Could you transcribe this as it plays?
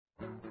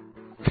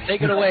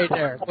Take it away,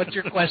 Derek. What's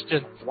your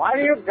question? Why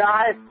do you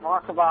guys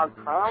talk about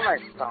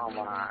comics so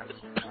much?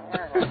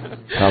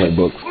 Comic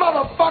books.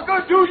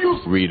 Motherfucker, do you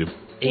Read them.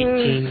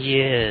 18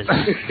 years.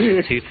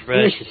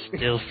 Toothbrush is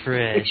still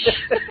fresh.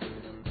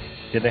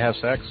 Did they have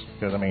sex?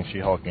 Because, I mean,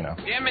 She-Hulk, you know.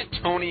 Damn it,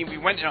 Tony. We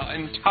went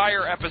an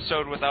entire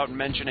episode without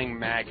mentioning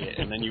Maggot,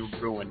 and then you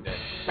ruined it.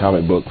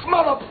 Comic books.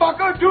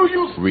 Motherfucker, do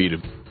you Read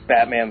them.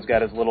 Batman's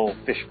got his little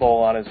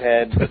fishbowl on his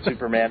head, but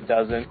Superman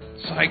doesn't.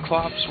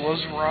 Cyclops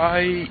was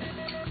right.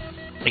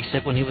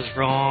 Except when he was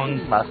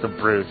wrong. Master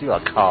Bruce, you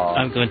are calm.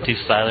 I'm going to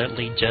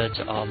silently judge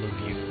all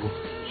of you.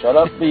 Shut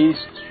up, Beast.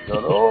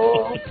 Shut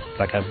up. It's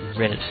like I've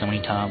read it so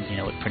many times, you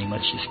know, it pretty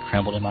much just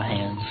crumbled in my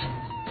hands.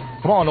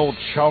 Come on, old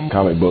chum.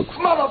 Comic books.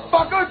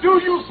 Motherfucker,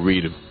 do you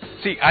Read them.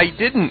 See, I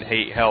didn't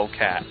hate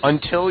Hellcat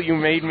until you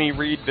made me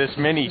read this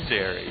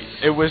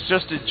miniseries. It was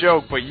just a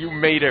joke, but you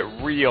made it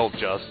real,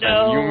 Justin.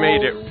 No. You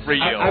made it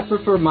real. I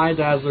prefer my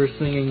Dazzler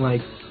singing,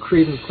 like,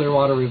 Creedence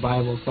Clearwater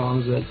Revival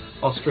songs at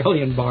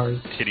Australian bars.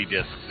 Titty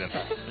discs.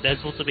 That's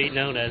supposed to be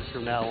known as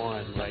from now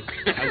on. Like,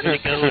 I'm going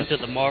to go into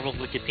the Marvel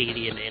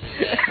Wikipedia and edit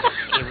that,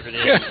 whatever it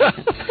is.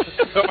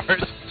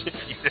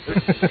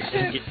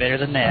 Doesn't get better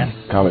than that.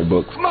 Comic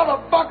books.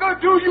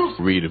 Motherfucker, do you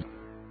Read them.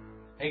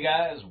 Hey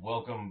guys,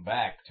 welcome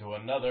back to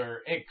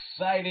another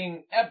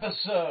exciting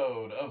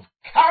episode of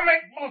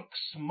Comic Books,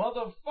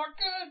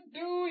 motherfucker, do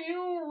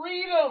you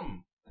read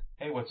 'em?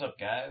 Hey, what's up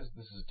guys?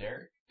 This is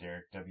Derek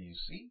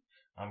WC.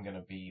 I'm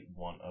gonna be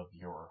one of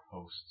your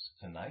hosts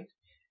tonight.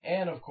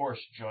 And of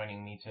course,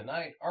 joining me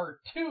tonight are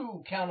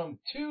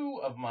two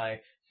of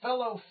my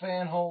fellow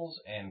fanholes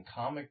and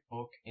comic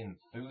book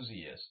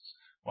enthusiasts.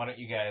 Why don't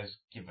you guys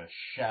give a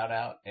shout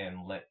out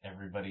and let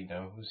everybody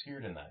know who's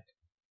here tonight?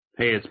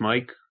 Hey, it's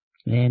Mike.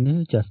 And this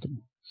is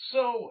Justin.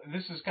 So,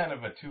 this is kind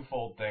of a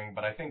twofold thing,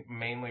 but I think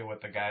mainly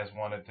what the guys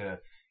wanted to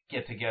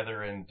get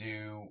together and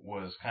do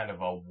was kind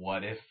of a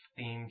what-if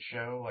themed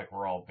show. Like,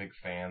 we're all big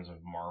fans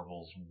of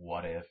Marvel's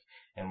What If,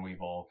 and we've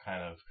all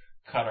kind of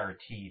cut our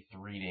teeth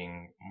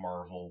reading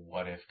Marvel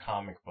what-if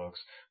comic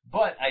books.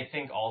 But I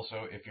think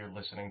also, if you're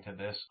listening to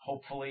this,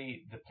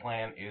 hopefully the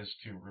plan is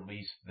to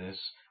release this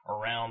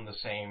around the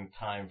same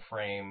time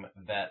frame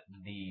that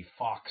the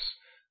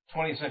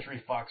 20th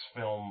Century Fox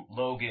film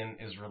Logan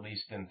is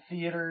released in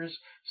theaters.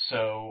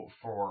 So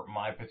for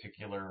my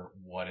particular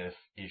what if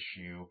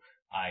issue,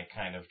 I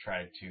kind of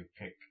tried to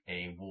pick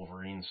a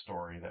Wolverine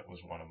story that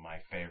was one of my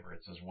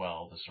favorites as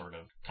well, to sort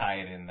of tie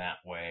it in that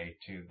way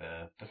to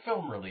the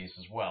film release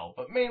as well.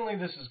 But mainly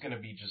this is going to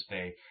be just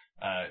a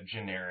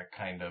generic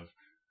kind of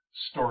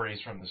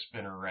stories from the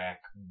spinner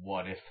rack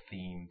what if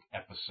themed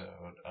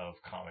episode of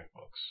comic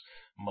books.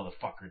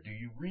 Motherfucker, do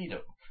you read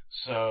 'em?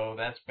 So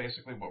that's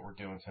basically what we're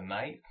doing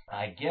tonight.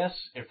 I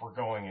guess if we're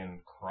going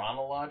in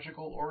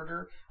chronological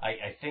order,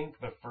 I think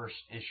the first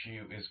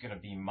issue is going to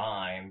be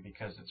mine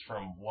because it's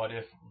from What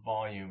If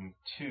Volume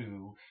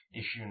 2,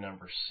 issue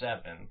number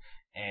 7.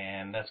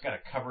 And that's got a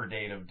cover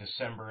date of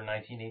December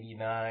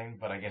 1989,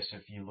 but I guess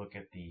if you look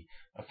at the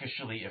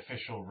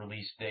official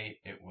release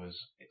date, it was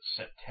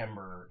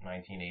September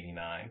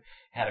 1989.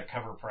 Had a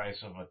cover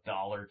price of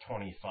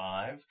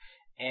 $1.25,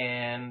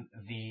 and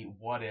the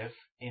what if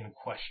in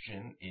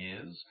question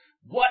is,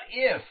 what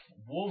if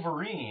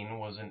Wolverine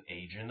was an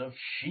agent of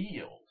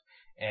S.H.I.E.L.D.?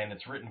 And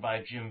it's written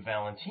by Jim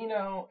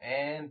Valentino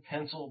and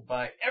penciled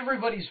by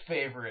everybody's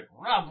favorite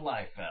Rob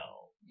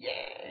Liefeld.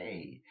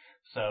 Yay!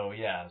 So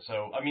yeah,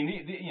 I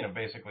mean,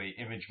 basically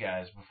Image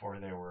guys before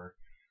they were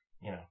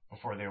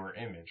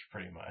Image,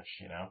 pretty much,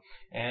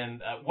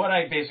 And what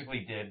I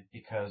basically did,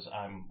 because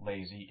I'm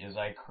lazy, is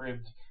I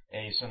cribbed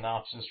a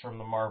synopsis from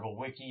the Marvel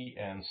Wiki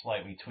and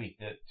slightly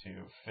tweaked it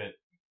to fit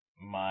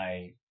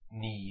my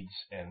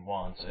needs and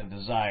wants and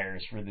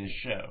desires for this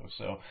show.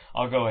 So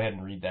I'll go ahead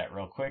and read that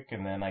real quick,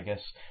 and then I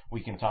guess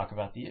we can talk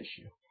about the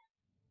issue.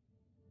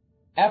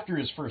 After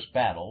his first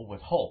battle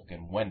with Hulk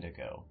and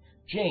Wendigo,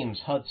 James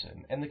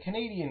Hudson and the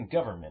Canadian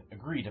government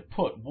agree to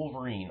put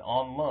Wolverine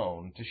on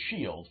loan to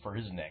S.H.I.E.L.D. for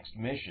his next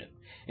mission.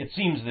 It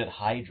seems that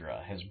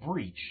Hydra has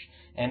breached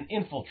and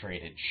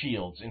infiltrated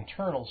S.H.I.E.L.D.'s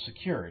internal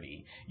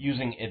security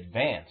using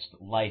advanced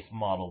life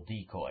model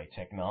decoy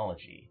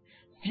technology.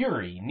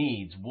 Fury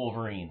needs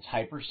Wolverine's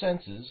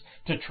hypersenses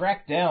to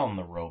track down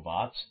the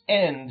robots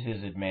and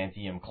his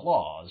adamantium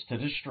claws to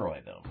destroy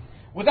them.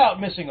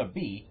 Without missing a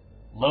beat,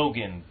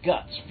 Logan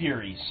guts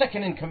Fury's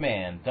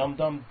second-in-command,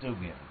 Dum-Dum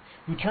Dugan,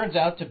 who turns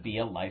out to be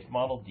a life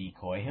model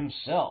decoy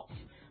himself.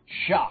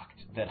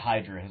 Shocked that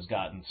Hydra has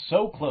gotten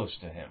so close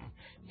to him,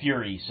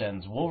 Fury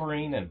sends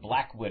Wolverine and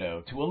Black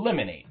Widow to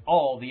eliminate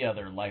all the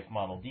other life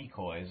model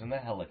decoys in the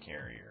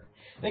helicarrier.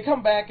 They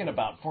come back in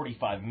about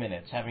 45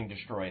 minutes, having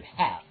destroyed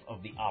half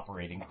of the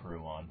operating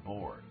crew on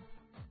board.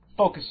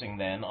 Focusing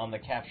then on the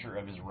capture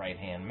of his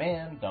right-hand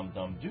man,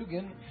 Dum-Dum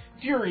Dugan,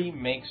 Fury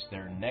makes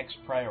their next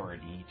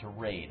priority to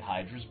raid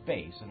Hydra's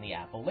base in the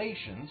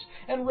Appalachians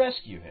and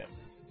rescue him.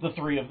 The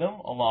three of them,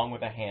 along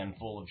with a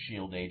handful of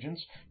S.H.I.E.L.D.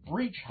 agents,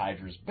 breach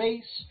Hydra's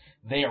base.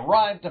 They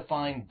arrive to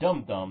find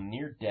Dum-Dum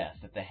near death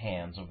at the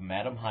hands of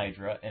Madame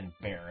Hydra and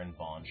Baron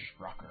von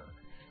Strucker.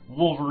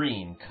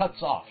 Wolverine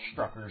cuts off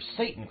Strucker's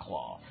Satan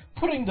Claw,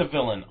 putting the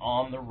villain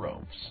on the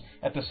ropes.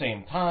 At the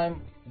same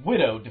time,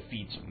 Widow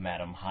defeats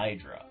Madam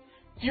Hydra.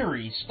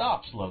 Fury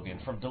stops Logan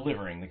from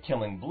delivering the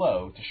killing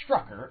blow to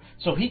Strucker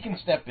so he can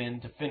step in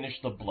to finish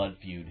the blood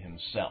feud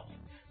himself.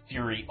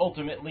 Fury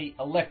ultimately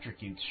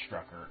electrocutes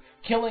Strucker,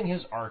 killing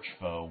his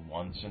arch-foe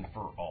once and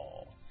for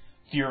all.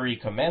 Fury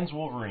commends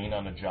Wolverine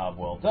on a job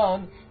well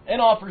done and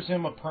offers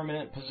him a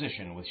permanent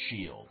position with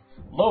S.H.I.E.L.D.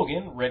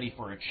 Logan, ready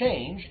for a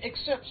change,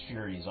 accepts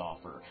Fury's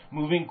offer,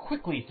 moving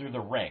quickly through the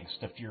ranks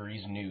to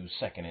Fury's new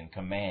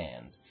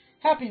second-in-command.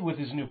 Happy with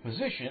his new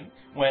position,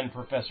 when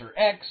Professor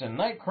X and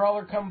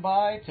Nightcrawler come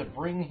by to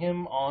bring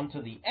him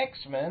onto the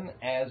X-Men,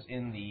 as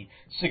in the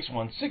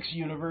 616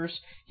 universe,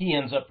 he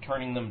ends up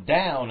turning them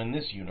down in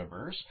this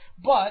universe,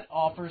 but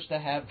offers to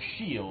have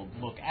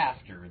S.H.I.E.L.D. look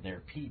after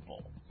their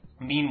people.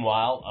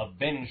 Meanwhile, a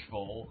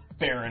vengeful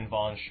Baron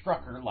von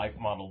Strucker life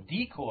model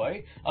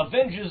decoy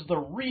avenges the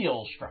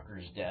real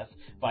Strucker's death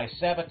by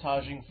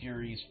sabotaging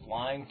Fury's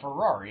flying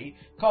Ferrari,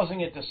 causing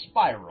it to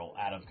spiral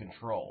out of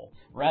control.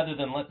 Rather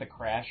than let the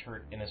crash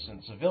hurt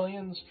innocent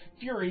civilians,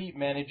 Fury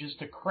manages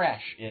to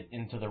crash it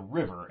into the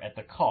river at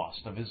the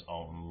cost of his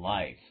own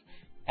life.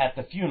 At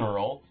the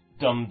funeral,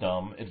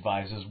 Dum-Dum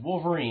advises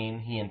Wolverine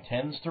he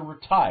intends to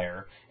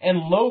retire,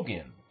 and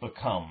Logan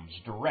becomes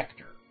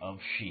director of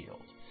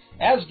S.H.I.E.L.D.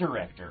 As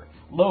director,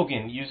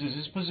 Logan uses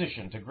his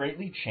position to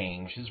greatly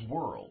change his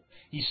world.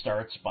 He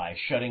starts by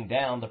shutting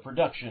down the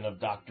production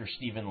of Dr.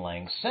 Stephen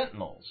Lang's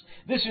Sentinels.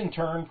 This in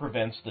turn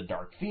prevents the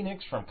Dark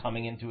Phoenix from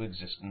coming into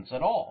existence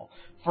at all.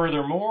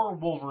 Furthermore,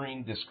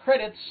 Wolverine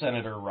discredits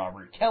Senator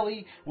Robert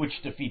Kelly,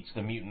 which defeats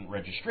the Mutant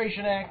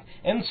Registration Act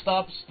and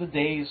stops the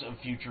days of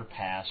future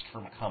past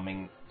from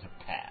coming to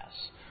pass.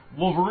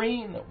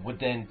 Wolverine would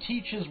then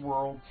teach his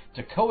world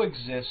to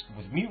coexist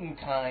with mutant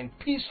kind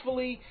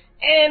peacefully,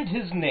 and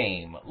his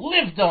name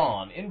lived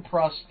on in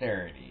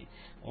posterity.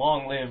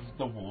 Long live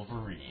the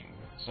Wolverine.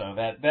 So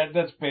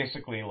that's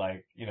basically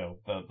like, you know,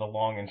 the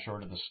long and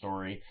short of the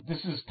story.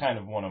 This is kind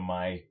of one of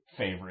my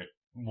favorite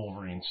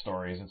Wolverine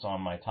stories. It's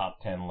on my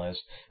top 10 list.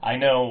 I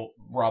know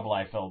Rob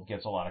Liefeld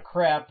gets a lot of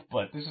crap,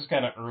 but this is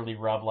kind of early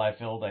Rob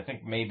Liefeld. I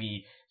think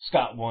maybe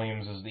Scott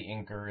Williams as the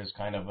inker is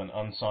kind of an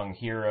unsung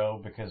hero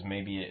because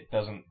maybe it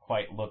doesn't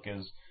quite look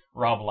as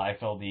Rob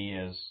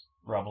Liefeld-y as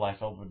Rob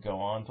Liefeld would go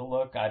on to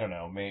look. I don't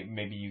know.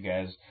 Maybe you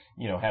guys,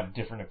 you know, have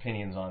different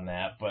opinions on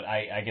that, but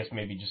I guess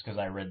maybe just because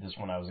I read this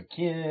when I was a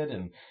kid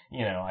and,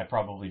 you know, I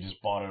probably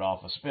just bought it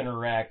off a spinner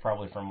rack,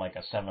 probably from like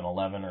a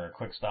 7-Eleven or a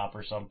Quick Stop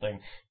or something.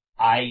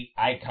 I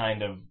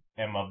kind of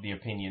am of the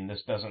opinion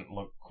this doesn't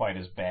look quite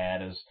as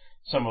bad as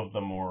some of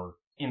the more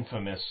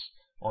infamous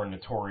or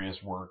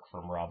notorious work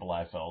from Rob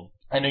Liefeld.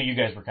 I know you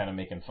guys were kind of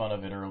making fun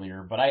of it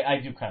earlier, but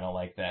I do kind of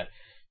like that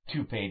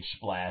 2-page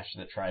splash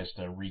that tries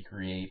to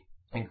recreate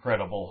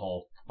Incredible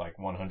Hulk, like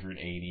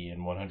 180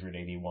 and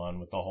 181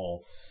 with the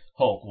whole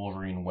Hulk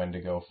Wolverine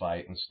Wendigo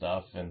fight and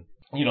stuff. And,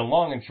 you know,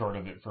 long and short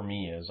of it for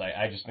me is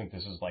I just think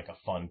this is like a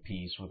fun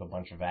piece with a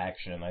bunch of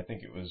action. I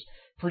think it was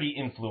pretty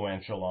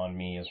influential on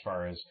me as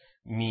far as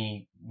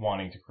me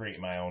wanting to create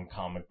my own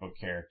comic book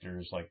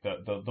characters. Like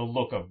the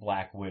look of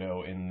Black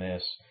Widow in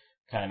this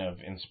kind of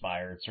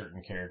inspired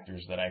certain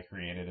characters that I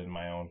created in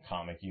my own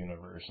comic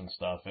universe and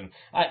stuff. And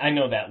I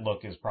know that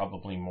look is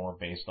probably more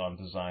based on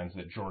designs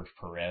that George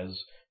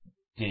Perez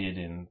did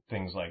in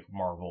things like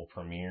Marvel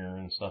Premiere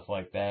and stuff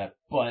like that.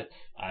 But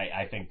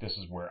I think this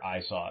is where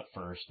I saw it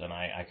first, and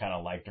I kind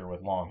of liked her with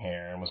long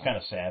hair and was kind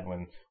of sad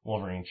when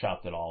Wolverine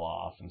chopped it all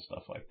off and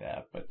stuff like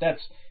that. But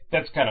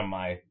that's kind of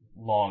my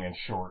long and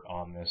short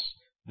on this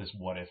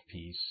what if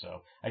piece.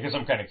 So I guess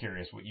I'm kind of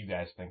curious what you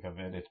guys think of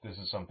it, if this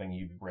is something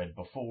you've read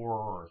before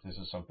or if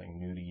this is something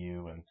new to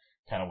you, and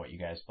kind of what you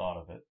guys thought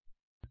of it.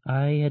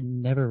 I had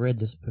never read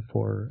this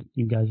before.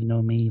 You guys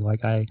know me,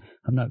 like I'm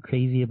not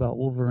crazy about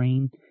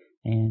Wolverine,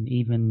 and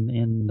even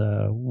in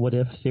the What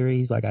If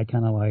series, like I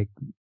kind of like,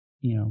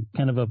 you know,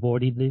 kind of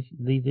avoided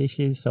these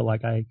issues. So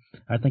like I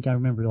think I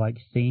remember like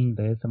seeing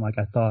this and like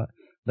I thought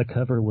the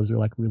cover was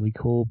like really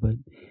cool, but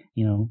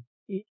you know,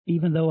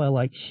 even though I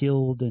like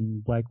S.H.I.E.L.D.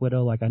 and Black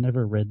Widow, like I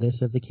never read this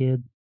as a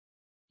kid,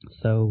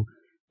 so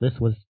this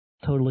was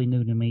totally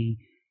new to me,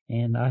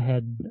 and I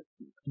had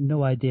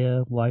no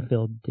idea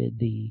Liefeld did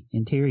the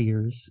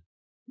interiors,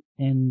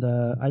 and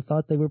I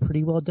thought they were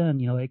pretty well done.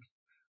 You know, like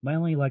my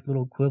only like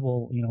little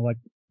quibble, you know, like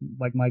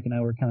Mike and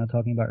I were kind of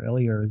talking about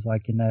earlier, is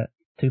like in that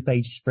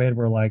 2-page spread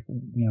where like,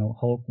 you know,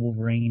 Hulk,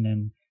 Wolverine,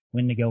 and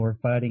Wendigo are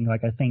fighting.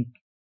 Like I think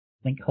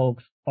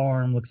Hulk's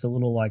arm looks a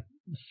little like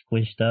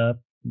squished up,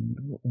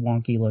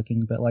 wonky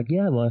looking, but like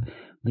yeah,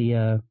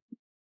 the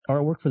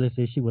artwork for this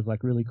issue was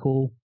like really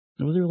cool.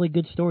 It was a really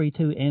good story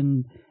too,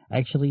 and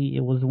actually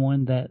it was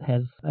one that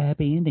has a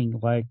happy ending.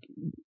 Like,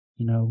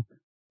 you know,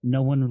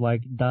 no one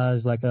like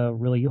dies like a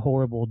really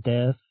horrible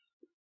death,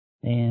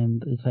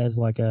 and it has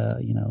like a,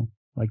 you know,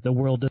 like the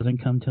world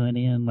doesn't come to an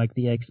end, like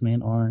the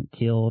X-Men aren't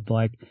killed,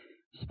 like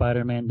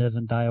Spider-Man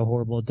doesn't die a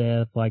horrible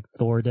death, like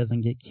Thor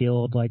doesn't get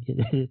killed, like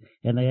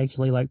and they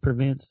actually like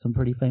prevent some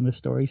pretty famous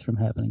stories from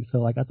happening. So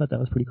like I thought that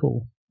was pretty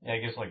cool. Yeah, I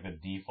guess like the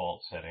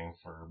default setting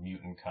for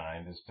mutant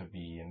kind is to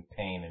be in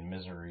pain and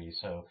misery.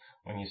 So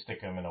when you stick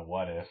them in a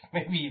what if,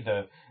 maybe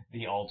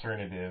the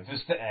alternative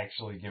is to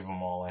actually give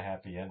them all a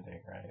happy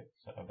ending, right?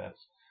 So that's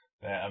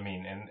that. I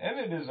mean, and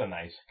it is a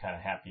nice kind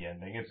of happy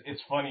ending.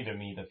 It's funny to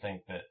me to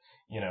think that,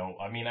 you know,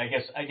 I mean, I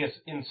guess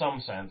in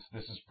some sense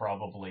this is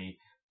probably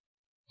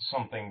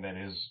something that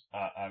is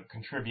a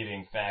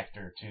contributing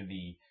factor to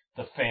the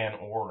fan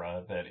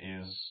aura that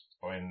is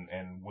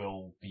and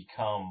will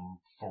become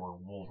for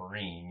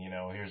Wolverine. You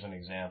know, here's an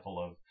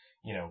example of,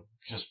 you know,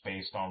 just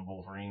based on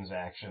Wolverine's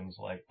actions,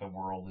 like the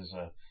world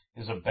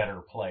is a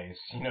better place,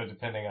 you know,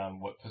 depending on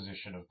what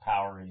position of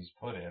power he's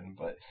put in.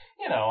 But,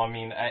 you know, I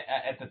mean,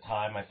 at the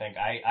time, I think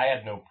I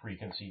had no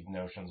preconceived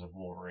notions of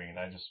Wolverine.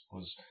 I just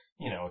was,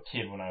 you know, a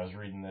kid when I was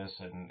reading this,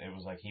 and it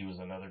was like he was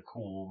another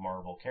cool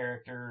Marvel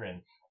character,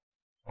 and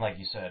like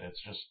you said,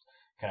 it's just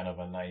kind of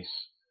a nice,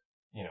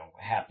 you know,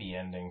 happy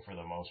ending for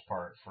the most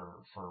part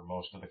for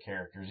most of the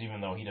characters,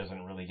 even though he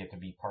doesn't really get to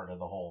be part of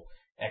the whole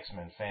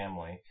X-Men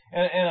family.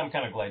 And I'm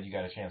kind of glad you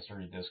got a chance to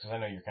read this, because I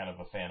know you're kind of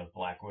a fan of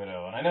Black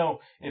Widow, and I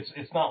know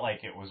it's not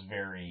like it was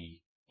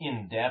very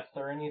in depth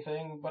or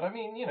anything, but I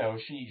mean, you know,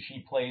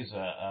 she plays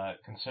a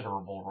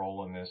considerable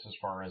role in this as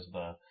far as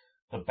the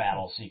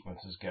battle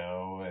sequences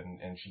go,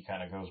 and she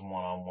kind of goes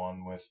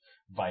one-on-one with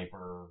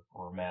Viper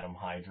or Madam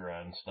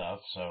Hydra and stuff.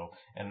 So,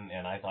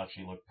 and I thought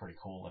she looked pretty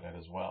cool in it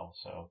as well.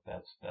 So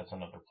that's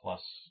another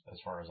plus as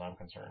far as I'm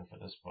concerned for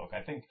this book.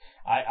 I think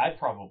I'd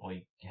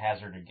probably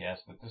hazard a guess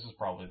that this is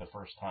probably the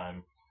first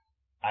time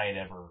I had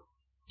ever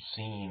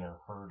seen or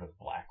heard of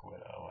Black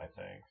Widow, I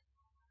think.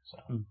 So.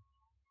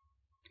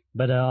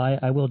 But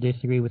I will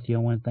disagree with you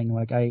on one thing.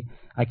 Like I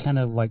kind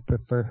of like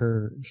prefer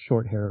her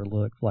short hair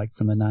look, like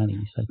from the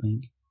 90s, I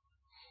think.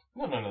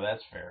 No,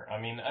 that's fair.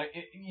 I mean,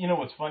 you know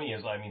what's funny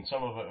is, I mean,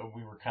 some of it,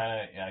 we were kind of,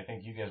 I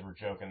think you guys were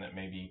joking that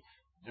maybe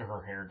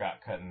her hair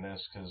got cut in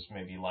this because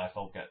maybe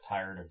Liefeld got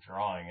tired of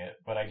drawing it.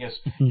 But I guess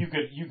you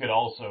could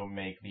also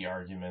make the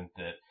argument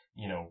that,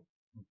 you know,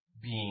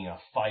 being a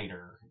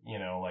fighter, you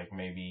know, like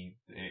maybe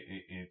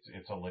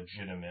it's a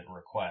legitimate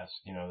request,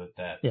 you know,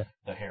 that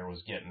the hair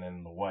was getting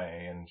in the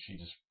way, and she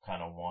just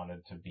kind of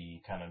wanted to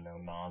be kind of no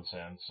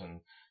nonsense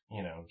and,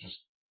 you know, just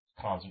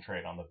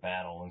concentrate on the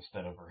battle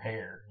instead of her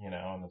hair, you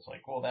know, and it's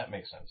like, well, that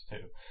makes sense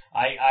too.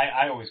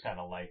 I always kind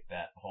of liked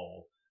that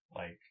whole,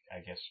 like, I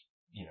guess,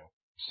 you know,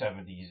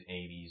 70s,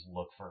 80s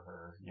look for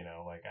her, you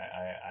know, like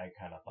I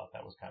kind of thought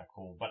that was kind of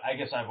cool. But I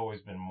guess I've always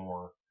had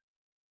more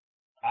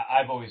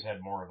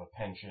of a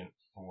penchant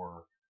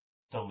for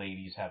the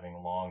ladies having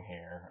long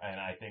hair, and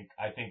I think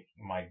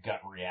my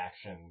gut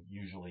reaction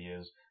usually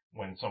is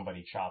when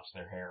somebody chops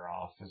their hair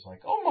off is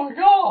like, oh my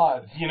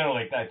god, you know,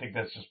 like I think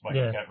that's just my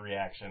gut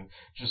reaction,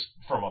 just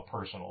from a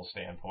personal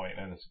standpoint,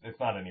 and it's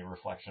not any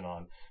reflection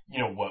on, you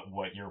know,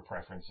 what your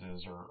preference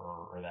is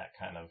or that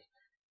kind of,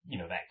 you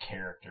know, that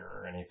character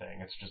or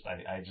anything. It's just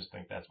I just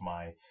think that's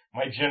my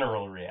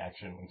general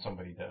reaction when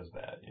somebody does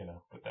that, you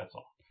know. But that's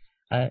all.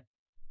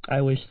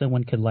 I wish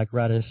someone could like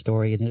write a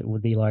story and it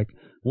would be like,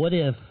 what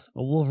if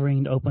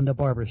Wolverine opened a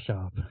barber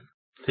shop?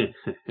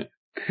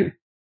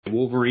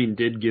 Wolverine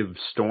did give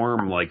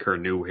Storm like her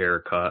new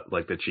haircut,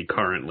 like that she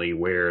currently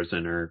wears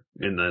in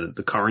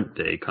the current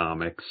day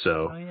comics.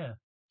 So,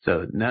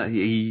 so now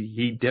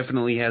he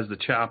definitely has the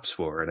chops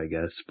for it, I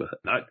guess. But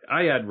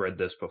I had read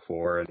this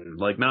before, and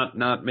like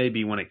not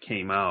maybe when it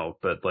came out,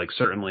 but like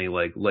certainly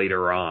like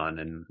later on,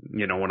 and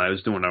you know when I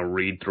was doing a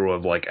read through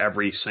of like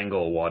every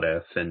single what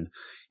if, and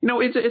you know,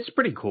 it's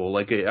pretty cool.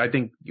 Like, I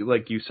think,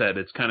 like you said,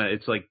 it's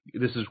like,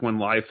 this is when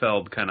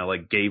Liefeld kind of,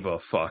 like, gave a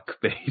fuck,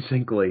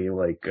 basically.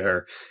 Like,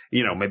 or,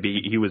 you know,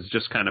 maybe he was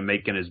just kind of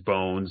making his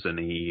bones, and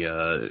he,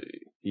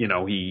 you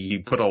know,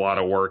 he put a lot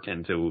of work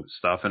into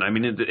stuff. And I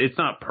mean, it's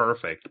not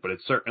perfect, but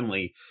it's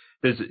certainly,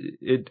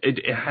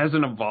 it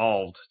hasn't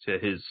evolved to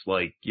his,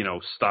 like, you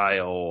know,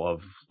 style of,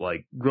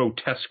 like,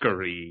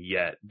 grotesquerie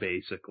yet,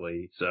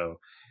 basically. So.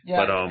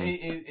 Yeah, but,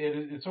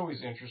 it's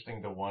always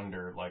interesting to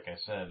wonder, like I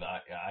said,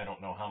 I don't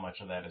know how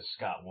much of that is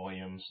Scott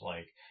Williams,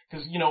 like,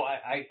 because, you know,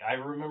 I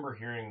remember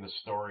hearing the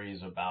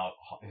stories about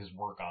his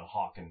work on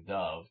Hawk and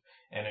Dove,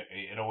 and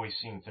it always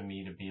seemed to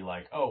me to be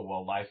like, oh,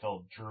 well,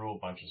 Liefeld drew a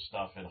bunch of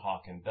stuff in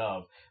Hawk and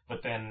Dove,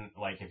 but then,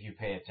 like, if you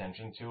pay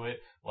attention to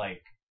it,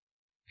 like,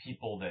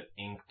 people that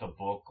inked the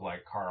book,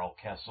 like Carl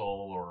Kessel,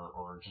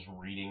 or just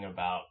reading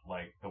about,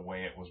 like, the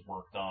way it was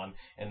worked on,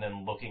 and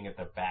then looking at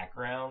the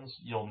backgrounds,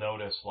 you'll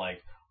notice,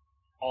 like,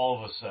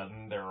 all of a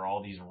sudden there are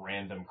all these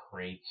random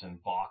crates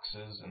and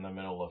boxes in the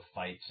middle of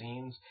fight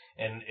scenes,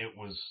 and it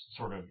was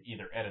sort of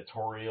either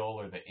editorial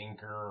or the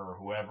inker or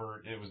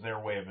whoever, it was their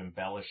way of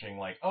embellishing,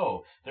 like,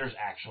 oh, there's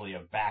actually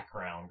a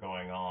background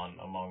going on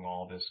among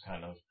all this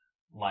kind of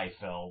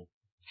Liefeld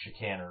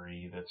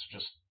chicanery that's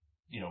just,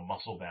 you know,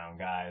 muscle-bound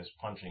guys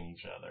punching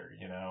each other,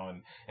 you know,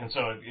 and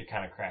so it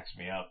kind of cracks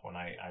me up when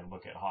I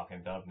look at Hawk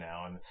and Dove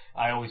now, and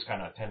I always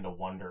kind of tend to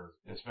wonder,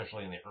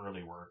 especially in the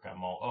early work,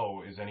 I'm all,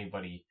 oh, is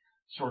anybody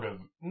sort of,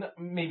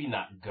 maybe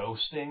not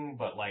ghosting,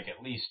 but like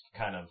at least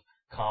kind of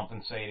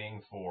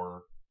compensating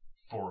for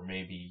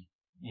maybe,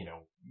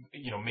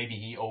 maybe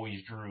he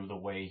always drew the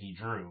way he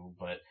drew,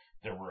 but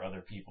there were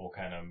other people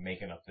kind of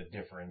making up the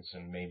difference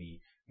and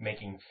maybe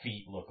making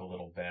feet look a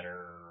little better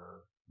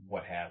or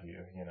what have you,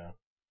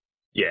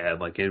 Yeah,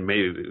 like, and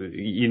maybe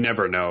you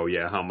never know,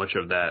 how much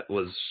of that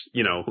was,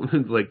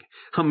 like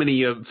how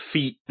many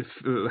feet,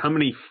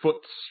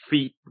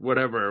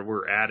 whatever,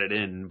 were added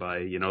in by,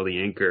 the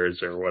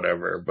inkers or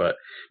whatever. But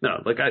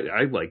no, like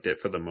I liked it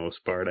for the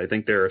most part. I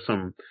think there are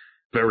some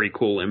very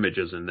cool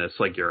images in this,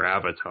 like your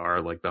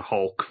Avatar, like the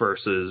Hulk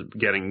versus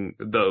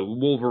the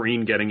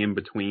Wolverine getting in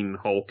between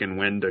Hulk and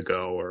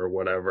Wendigo or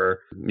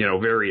whatever,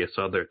 various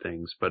other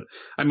things. But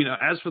I mean,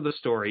 as for the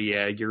story,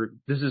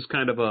 this is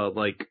kind of a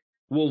like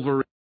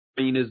Wolverine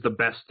is the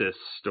bestest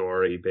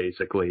story,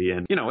 basically,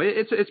 and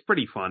it's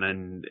pretty fun.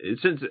 And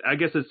since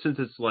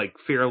it's like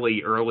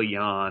fairly early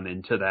on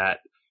into that,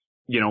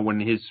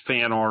 when his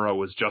fan aura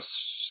was just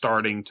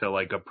starting to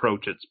like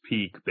approach its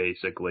peak,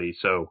 basically,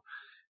 so.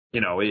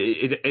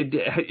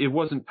 It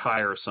wasn't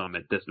tiresome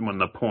at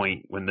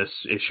when this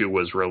issue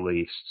was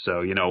released.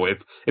 So,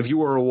 if you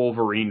were a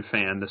Wolverine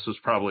fan, this was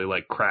probably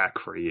like crack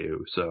for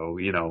you. So,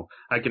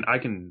 I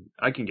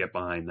can get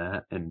behind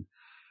that. And,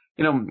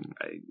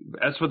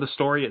 as for the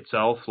story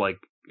itself, like,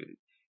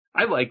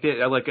 I liked it.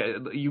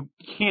 You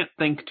can't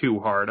think too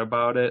hard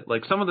about it.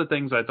 Like, some of the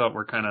things I thought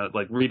were kind of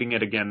like reading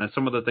it again, and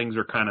some of the things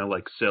were kind of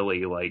like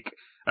silly. Like,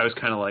 I was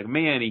kind of like,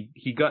 man,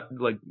 he got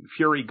like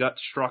Fury gut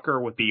struck her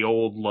with the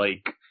old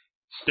like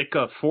stick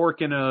a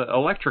fork in a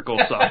electrical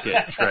socket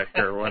trick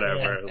or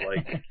whatever.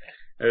 Like,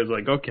 I was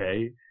like,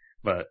 okay,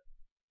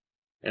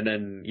 and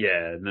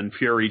then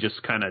Fury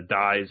just kind of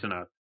dies in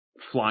a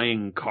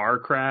flying car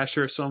crash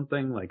or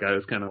something. Like, I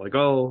was kind of like,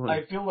 oh.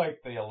 I feel like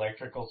the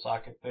electrical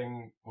socket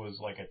thing was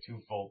like a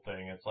twofold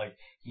thing. It's like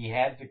he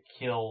had to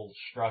kill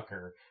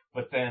Strucker,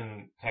 but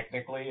then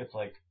technically it's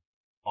like,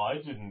 I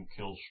didn't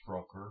kill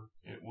Strucker.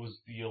 It was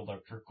the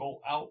electrical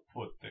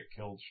output that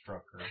killed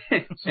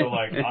Strucker. So,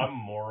 like, I'm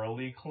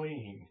morally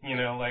clean. I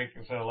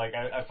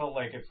felt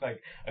like it's like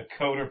a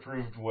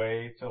code-approved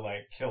way to,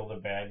 like, kill the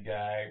bad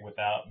guy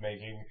without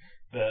making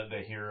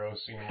the hero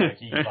seem like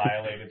he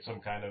violated some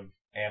kind of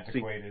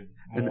antiquated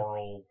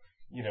moral,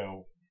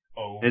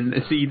 oath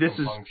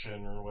or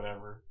function or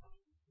whatever.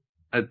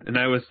 And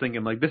I was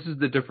thinking, like, this is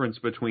the difference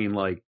between,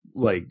 like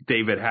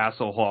David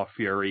Hasselhoff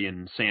Fury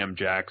and Sam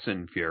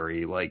Jackson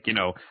Fury. Like,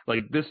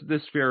 like,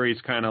 this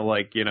Fury's kind of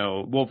like,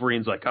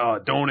 Wolverine's like, oh,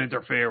 don't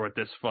interfere with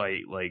this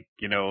fight. Like,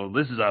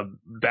 this is a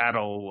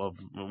battle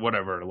of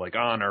whatever, like,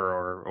 honor,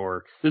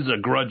 or this is a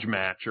grudge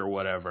match or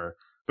whatever.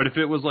 But if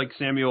it was like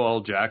Samuel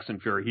L. Jackson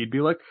Fury, he'd be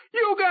like,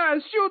 you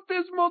guys shoot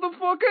this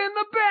motherfucker in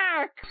the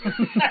back!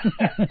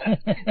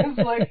 It's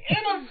like,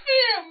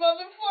 interfere,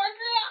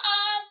 motherfucker!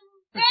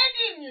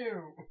 Begging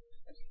you.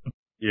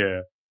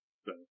 Yeah.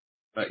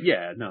 But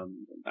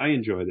I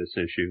enjoy this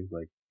issue,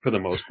 like, for the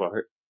most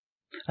part.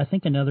 I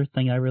think another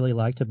thing I really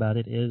liked about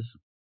it is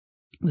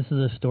this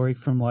is a story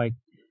from, like,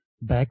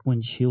 back when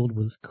S.H.I.E.L.D.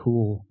 was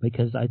cool,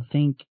 because I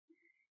think,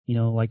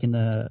 like in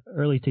the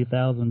early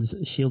 2000s,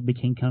 S.H.I.E.L.D.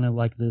 became kind of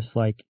like this,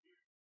 like,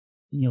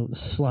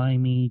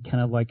 slimy,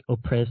 kind of like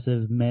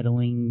oppressive,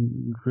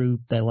 meddling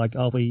group that, like,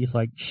 always,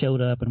 like,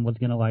 showed up and was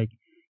gonna, like,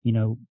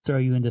 throw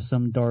you into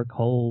some dark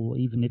hole,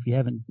 even if you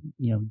haven't,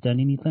 done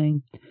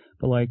anything.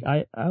 But, like,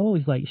 I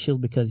always like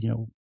S.H.I.E.L.D. because,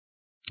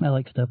 I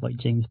like stuff like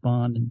James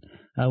Bond, and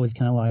I always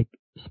kind of like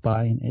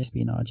spy and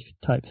espionage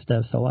type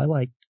stuff. So I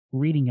like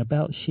reading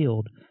about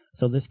S.H.I.E.L.D.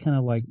 So this kind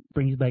of, like,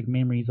 brings back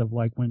memories of,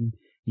 like, when,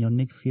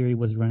 Nick Fury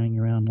was running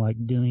around, like,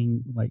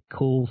 doing, like,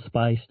 cool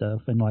spy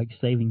stuff and, like,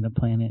 saving the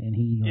planet, and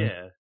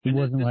he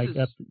wasn't, like,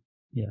 up...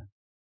 Yeah.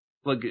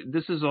 Like,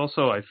 this is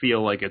also, I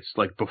feel like it's,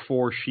 like,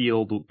 before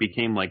S.H.I.E.L.D.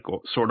 became, like,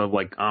 sort of,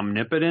 like,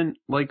 omnipotent,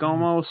 like,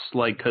 almost.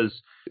 Like, because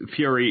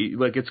Fury,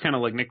 like, it's kind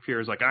of like Nick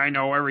Fury's like, I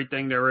know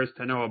everything there is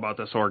to know about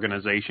this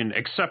organization,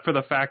 except for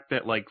the fact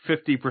that, like,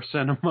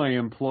 50% of my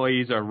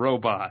employees are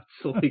robots.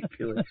 Like,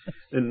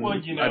 and, well,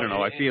 I don't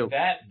know, I feel...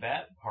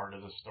 That part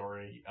of the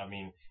story, I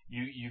mean,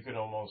 you could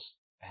almost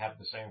have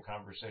the same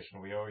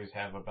conversation we always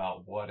have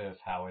about what if,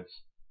 how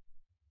it's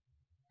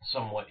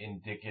somewhat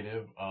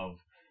indicative of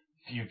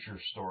future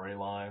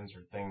storylines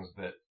or things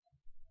that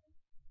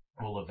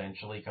will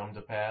eventually come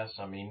to pass.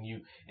 I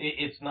mean,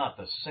 it's not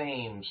the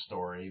same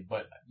story,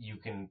 but you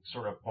can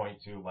sort of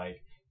point to,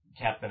 like,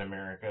 Captain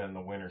America and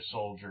the Winter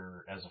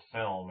Soldier as a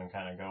film and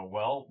kind of go,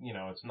 well,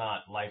 it's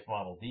not life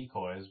model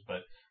decoys,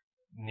 but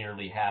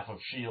nearly half of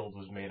S.H.I.E.L.D.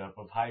 was made up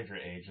of Hydra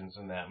agents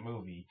in that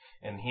movie.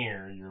 And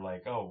here you're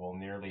like, oh, well,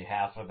 nearly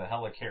half of the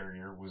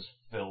helicarrier was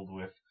filled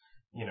with,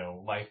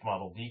 life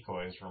model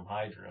decoys from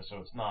Hydra. So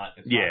it's not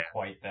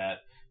quite that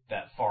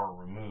far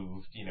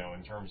removed,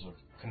 in terms of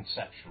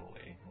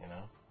conceptually,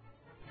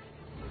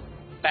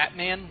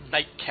 Batman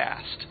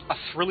Nightcast, a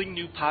thrilling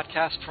new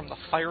podcast from the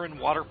Fire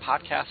and Water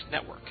Podcast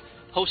Network,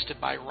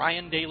 hosted by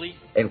Ryan Daly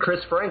and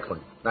Chris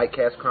Franklin.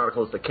 Nightcast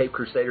chronicles the Cape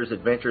Crusaders'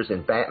 adventures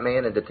in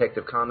Batman and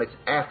Detective Comics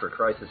after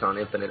Crisis on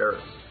Infinite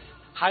Earths.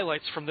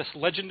 Highlights from this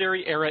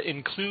legendary era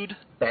include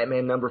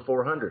Batman number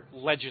 400,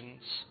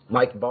 Legends,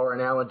 Mike Barr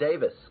and Alan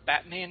Davis,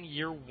 Batman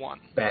Year 1,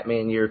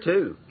 Batman Year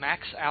 2,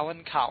 Max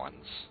Allan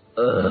Collins,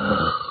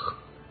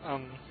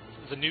 ugh,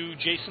 the new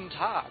Jason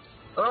Todd,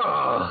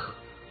 ugh.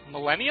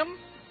 Millennium?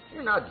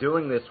 You're not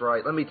doing this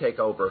right. Let me take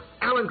over.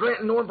 Alan Grant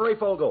and Norm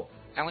Brayfogle.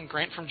 Alan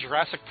Grant from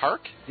Jurassic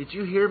Park? Did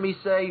you hear me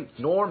say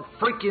Norm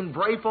freaking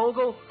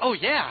Brayfogle? Oh,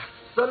 yeah.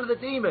 Son of the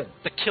Demon.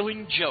 The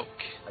Killing Joke.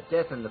 A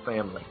Death in the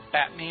Family.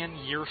 Batman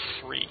Year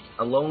 3.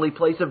 A Lonely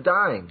Place of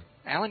Dying.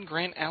 Alan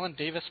Grant, Alan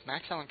Davis,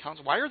 Max Allan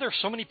Collins. Why are there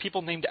so many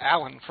people named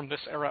Alan from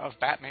this era of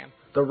Batman?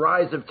 The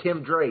Rise of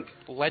Tim Drake.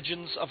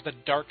 Legends of the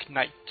Dark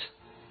Knight.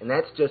 And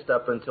that's just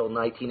up until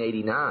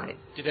 1989.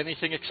 Did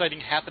anything exciting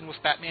happen with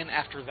Batman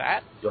after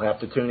that? You'll have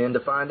to tune in to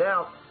find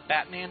out.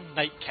 Batman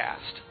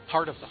Nightcast,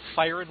 part of the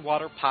Fire and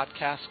Water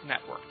Podcast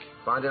Network.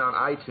 Find it on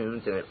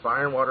iTunes and at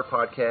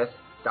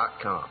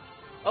fireandwaterpodcast.com.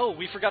 Oh,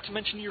 we forgot to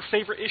mention your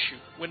favorite issue,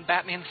 when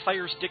Batman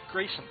fires Dick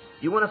Grayson.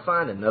 You want to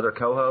find another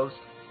co-host?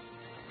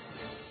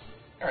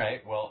 All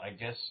right, well, I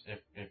guess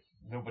if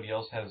nobody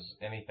else has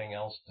anything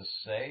else to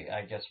say,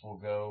 I guess we'll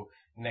go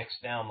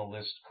next down the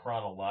list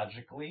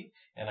chronologically,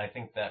 and I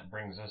think that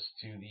brings us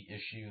to the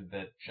issue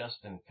that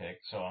Justin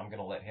picked, so I'm going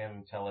to let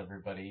him tell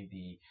everybody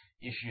the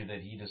issue that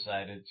he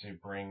decided to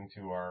bring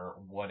to our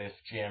What If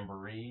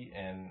Jamboree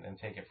and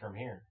take it from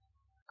here.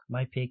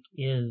 My pick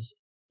is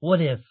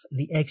What If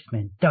the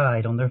X-Men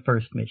Died on Their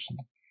First Mission?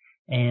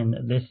 And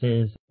this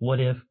is What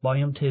If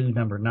Volume 2,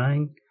 Number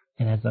 9.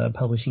 It has a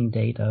publishing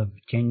date of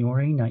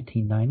January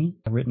 1990,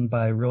 written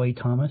by Roy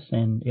Thomas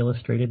and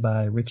illustrated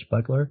by Rich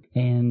Buckler.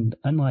 And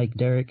unlike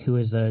Derek, who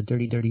is a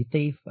dirty, dirty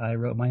thief, I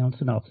wrote my own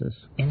synopsis.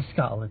 In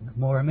Scotland,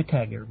 Maura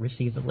McTaggart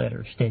receives a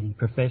letter stating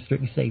Professor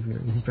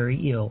Xavier is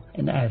very ill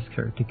and asks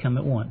her to come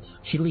at once.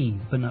 She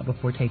leaves, but not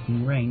before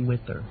taking Rain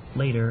with her.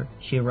 Later,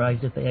 she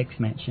arrives at the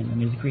X-Mansion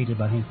and is greeted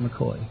by Hank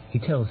McCoy, who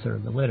tells her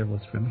the letter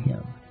was from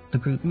him. The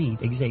group meet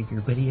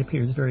Xavier, but he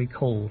appears very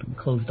cold and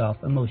closed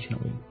off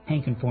emotionally.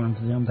 Hank informs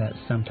them that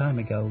some time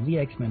ago, the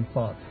X-Men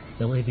fought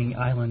the living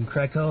island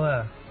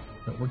Krakoa,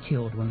 but were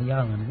killed when the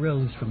island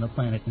rose from the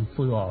planet and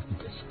flew off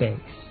into space.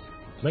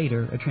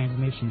 Later, a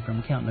transmission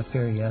from Count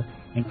Nefaria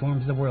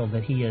informs the world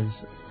that he is,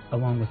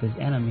 along with his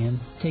Animan,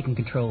 taking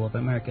control of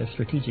America's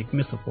strategic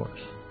missile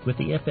force. With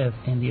the FF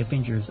and the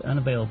Avengers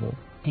unavailable,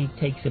 Hank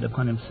takes it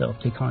upon himself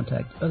to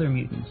contact other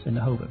mutants in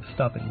the hope of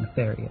stopping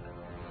Nefaria.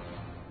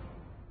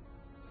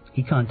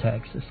 He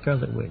contacts the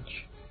Scarlet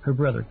Witch, her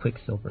brother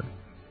Quicksilver,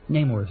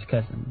 Namor's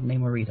cousin,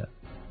 Namorita,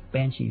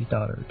 Banshee's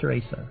daughter,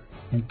 Teresa,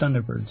 and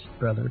Thunderbird's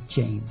brother,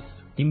 James.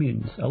 The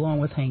mutants, along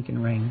with Hank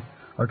and Rain,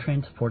 are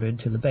transported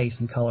to the base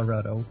in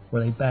Colorado,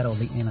 where they battle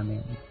the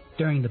Animan.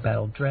 During the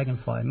battle,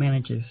 Dragonfly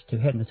manages to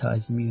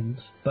hypnotize the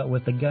mutants, but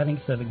with the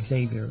guidance of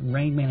Xavier,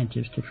 Rain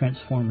manages to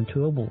transform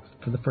into a wolf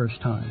for the first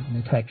time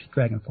and attacks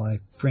Dragonfly,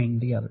 freeing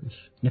the others.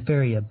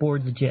 Nefaria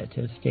boards the jet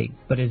to escape,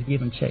 but is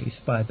given chase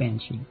by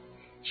Banshee.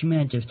 She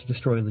manages to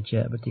destroy the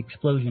jet, but the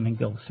explosion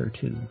engulfs her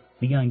too.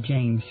 The young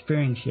James,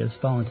 fearing she has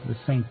fallen to the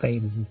same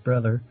fate as his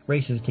brother,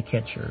 races to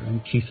catch her,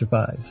 and she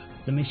survives.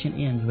 The mission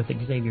ends with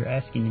Xavier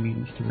asking the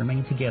mutants to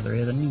remain together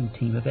as a new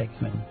team of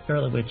X-Men.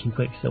 Scarlet Witch and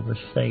Quicksilver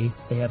say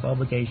they have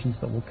obligations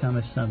but will come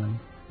as summoned.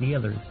 The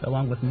others,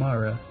 along with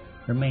Mara,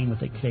 remain with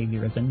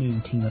Xavier as a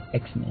new team of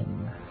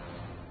X-Men.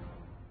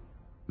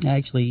 I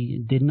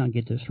actually did not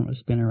get this from a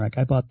spinner rack.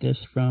 I bought this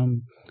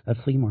from a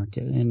flea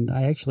market, and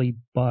I actually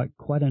bought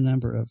quite a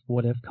number of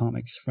What If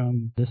comics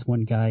from this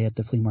one guy at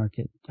the flea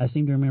market. I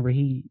seem to remember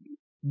he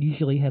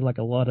usually had like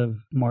a lot of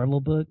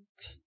Marvel books,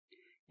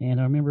 and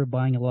I remember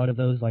buying a lot of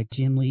those like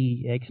Jim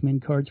Lee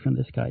X-Men cards from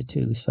this guy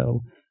too.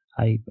 So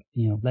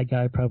that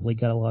guy probably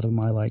got a lot of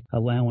my like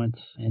allowance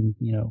and,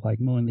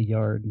 like mowing the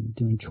yard and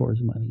doing chores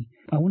money.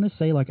 I want to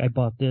say like I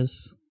bought this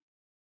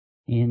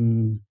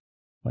in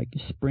like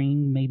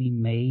spring, maybe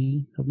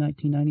May of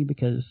 1990,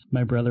 because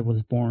my brother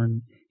was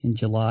born in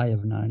July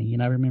of 90,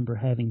 and I remember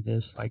having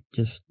this like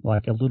just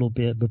like a little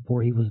bit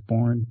before he was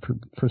born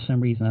for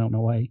some reason. I don't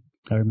know why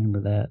I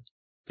remember that.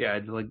 Yeah,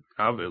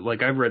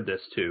 I've read this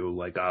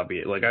too.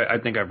 I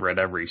think I've read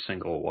every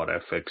single What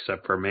If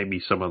except for maybe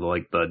some of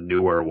the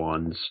newer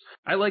ones.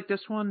 I like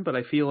this one, but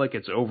I feel like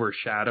it's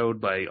overshadowed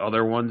by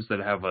other ones that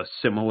have a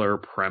similar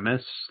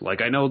premise.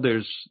 Like I know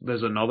there's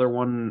another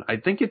one. I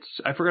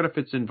forgot if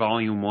it's in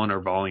Volume 1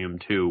 or Volume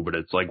 2, but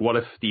it's like what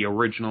if the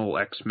original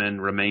X-Men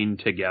remained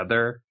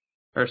together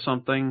or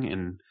something?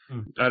 And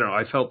I don't know.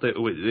 I felt that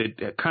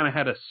it kind of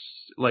had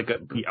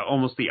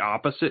almost the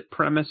opposite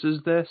premise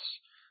as this.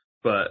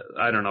 But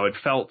I don't know, it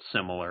felt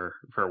similar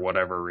for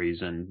whatever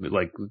reason.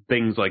 Like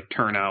things like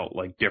turn out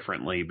like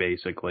differently,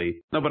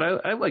 basically. No, but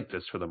I like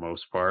this for the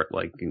most part.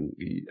 Like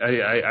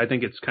I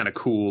think it's kind of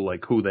cool,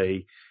 like who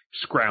they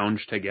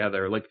scrounge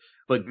together. Like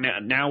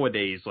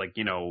nowadays,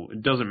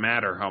 it doesn't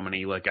matter how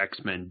many like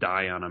X-Men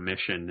die on a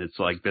mission. It's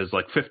like there's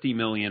like 50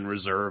 million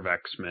reserve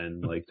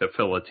X-Men like to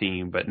fill a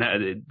team. But now,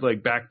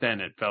 back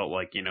then, it felt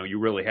like you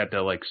really had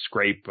to like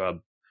scrape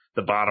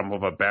the bottom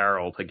of a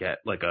barrel to get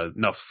like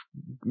enough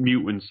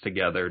mutants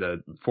together to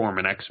form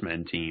an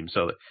X-Men team.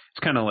 So it's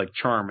kind of like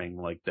charming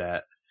like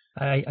that.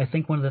 I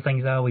think one of the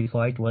things I always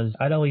liked was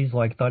I'd always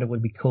like thought it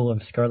would be cool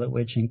if Scarlet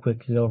Witch and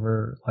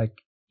Quicksilver like,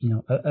 you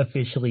know,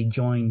 officially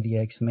joined the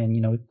X-Men.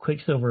 You know,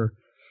 Quicksilver,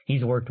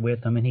 he's worked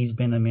with them and he's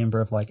been a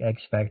member of like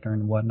X Factor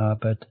and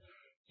whatnot, but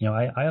you know,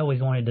 I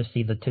always wanted to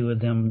see the two of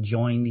them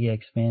join the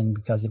X-Men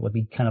because it would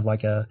be kind of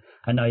like a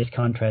nice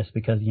contrast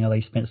because, you know,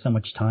 they spent so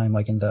much time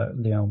like in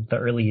the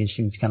early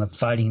issues kind of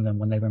fighting them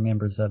when they were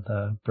members of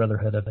the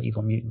Brotherhood of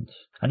Evil Mutants.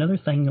 Another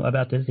thing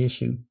about this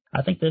issue,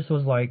 I think this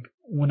was like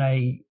when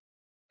I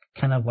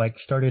kind of like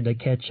started to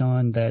catch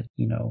on that,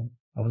 you know,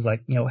 I was like,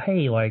 you know,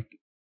 hey, like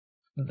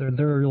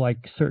there are like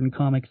certain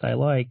comics I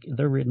like,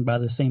 they're written by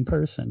the same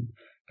person.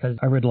 Because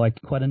I read like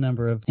quite a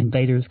number of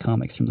Invaders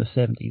comics from the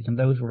 70s, and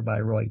those were by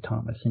Roy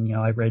Thomas. And, you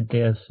know, I read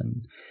this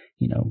and,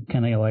 you know,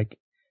 kind of like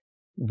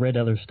read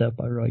other stuff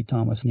by Roy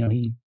Thomas. You know,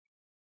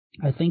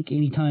 I think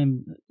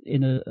anytime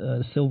in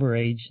a Silver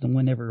Age,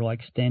 whenever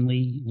like Stan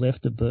Lee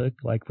left a book,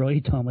 like Roy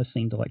Thomas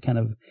seemed to like kind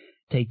of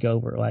take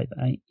over. Like,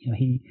 you know,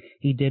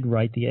 he did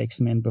write the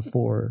X-Men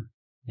before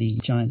the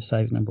Giant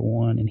Size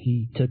 #1, and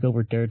he took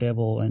over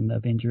Daredevil and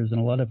Avengers and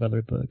a lot of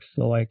other books.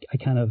 So like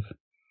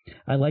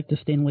I like the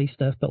Stan Lee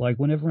stuff, but like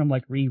whenever I'm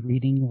like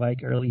rereading like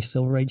early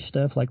Silver Age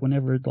stuff, like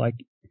whenever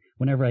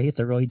I hit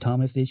the Roy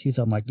Thomas issues,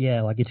 I'm like,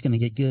 yeah, like it's gonna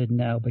get good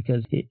now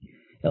because it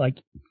like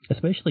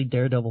especially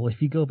Daredevil.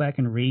 If you go back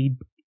and read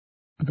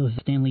those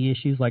Stan Lee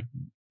issues, like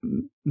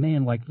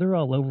man, like they're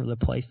all over the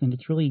place and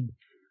it's really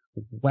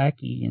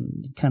wacky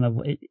and kind of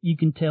you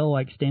can tell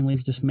like Stan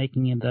Lee's just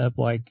making it up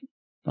like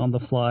on the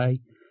fly.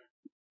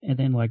 And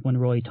then, like, when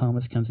Roy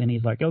Thomas comes in,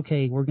 he's like,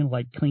 okay, we're going to,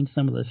 like, clean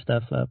some of this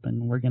stuff up, and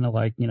we're going to,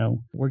 like, you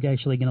know, we're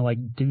actually going to, like,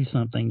 do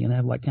something and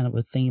have, like, kind of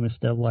a theme of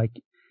stuff like,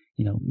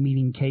 you know,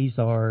 meeting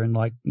Kazar and,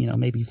 like, you know,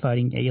 maybe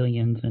fighting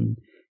aliens and,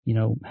 you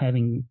know,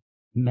 having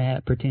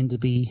Matt pretend to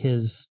be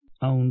his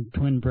own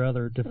twin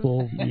brother to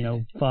fool, you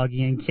know,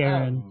 Foggy and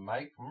Karen.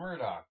 Mike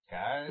Murdoch,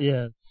 guys.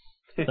 Yeah.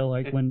 So,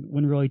 like,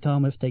 when Roy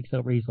Thomas takes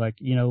over, he's like,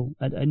 you know,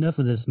 enough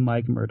of this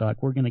Mike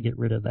Murdoch. We're going to get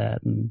rid of that.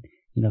 And,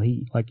 you know,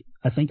 he, like,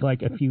 I think,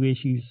 like, a few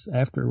issues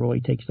after Roy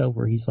takes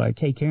over, he's like,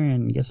 hey,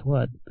 Karen, guess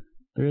what?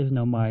 There is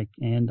no Mike,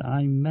 and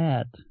I'm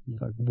Matt.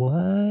 He's like,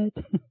 what?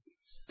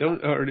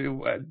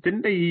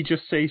 Didn't they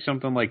just say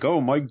something like,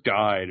 oh, Mike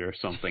died or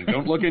something?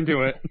 Don't look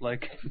into it.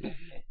 Like,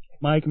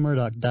 Mike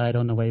Murdoch died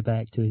on the way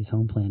back to his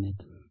home planet.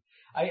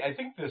 I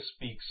think this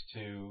speaks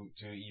to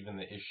even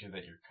the issue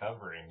that you're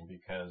covering,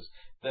 because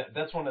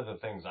that's one of the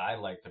things I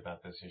liked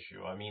about this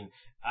issue. I mean,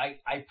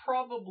 I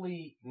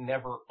probably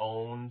never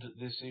owned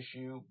this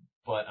issue,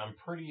 but I'm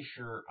pretty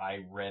sure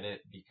I read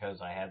it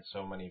because I had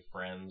so many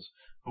friends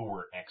who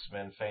were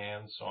X-Men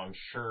fans, so I'm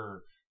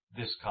sure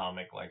this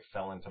comic like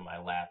fell into my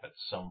lap at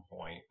some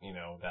point, you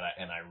know,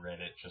 I read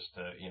it just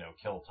to, you know,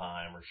 kill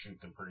time or shoot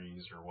the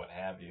breeze or what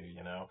have you,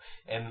 you know.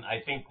 And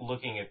I think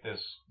looking at this,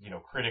 you know,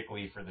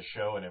 critically for the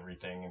show and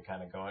everything and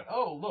kind of going,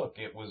 oh, look,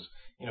 it was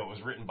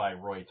written by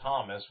Roy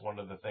Thomas. One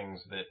of the things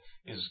that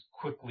is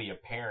quickly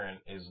apparent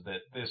is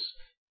that this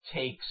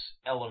takes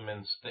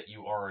elements that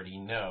you already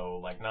know.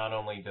 Like, not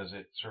only does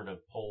it sort of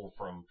pull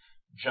from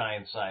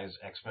Giant Size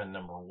X-Men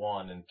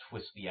 #1 and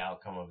twist the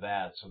outcome of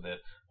that so that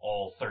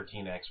all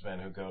 13 X-Men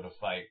who go to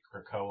fight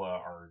Krakoa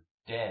are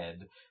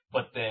dead,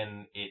 but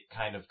then it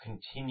kind of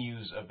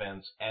continues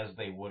events as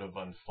they would have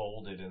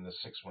unfolded in the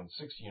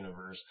 616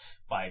 universe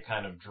by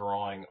kind of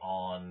drawing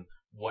on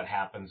what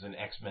happens in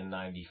X-Men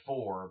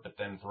 94, but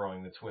then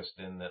throwing the twist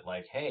in that,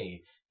 like,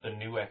 hey, the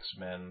new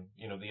X-Men,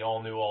 you know, the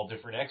all new, all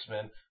different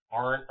X-Men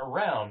aren't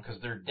around because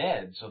they're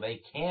dead, so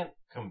they can't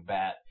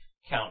combat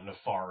Count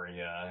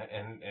Nefaria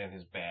and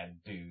his bad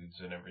dudes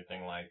and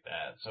everything like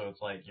that. So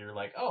it's like, you're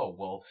like, oh,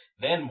 well,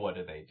 then what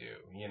do they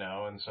do? You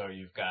know, and so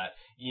you've got,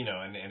 you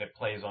know, and it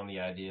plays on the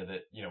idea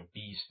that, you know,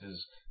 Beast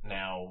is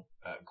now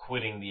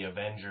quitting the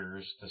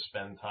Avengers to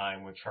spend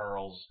time with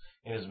Charles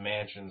in his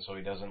mansion so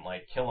he doesn't,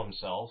 like, kill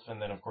himself.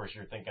 And then, of course,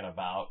 you're thinking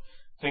about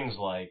things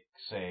like,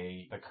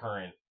 say, the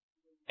current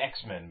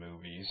X-Men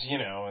movies, you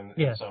know, and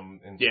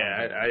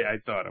I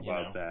thought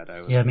about that.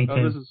 I was me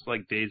too. This is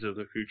like Days of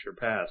the Future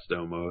Past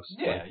almost.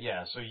 Yeah,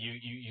 yeah. So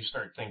you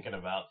start thinking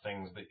about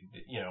things that,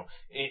 you know,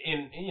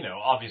 you know,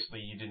 obviously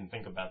you didn't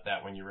think about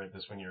that when you read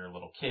this when you were a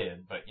little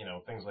kid, but, you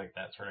know, things like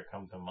that sort of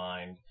come to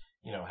mind,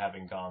 you know,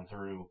 having gone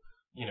through,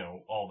 you know,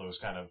 all those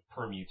kind of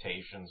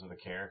permutations of the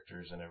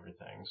characters and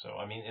everything. So,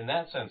 I mean, in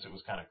that sense, it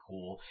was kind of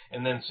cool.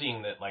 And then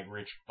seeing that, like,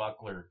 Rich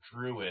Buckler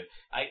drew it,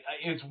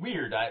 it's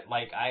weird.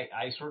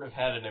 I sort of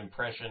had an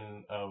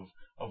impression of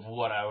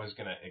what I was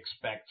going to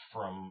expect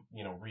from,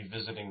 you know,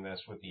 revisiting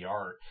this with the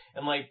art.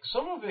 And, like,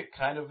 some of it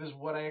kind of is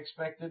what I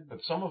expected,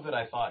 but some of it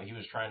I thought he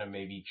was trying to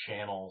maybe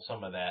channel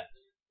some of that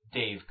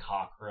Dave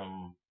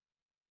Cockrum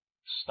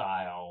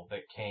style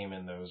that came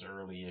in those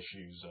early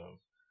issues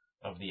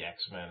of the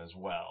X-Men as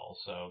well.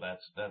 So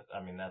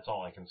that's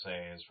all I can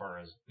say as far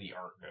as the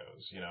art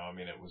goes. I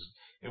mean,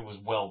 it was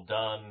well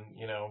done,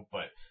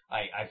 but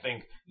I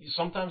think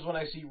sometimes when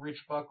I see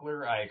Rich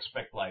Buckler, I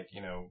expect like,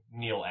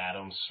 Neil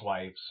Adams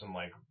swipes and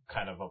like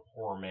kind of a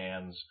poor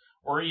man's,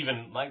 or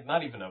even like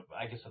not even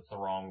I guess that's the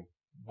wrong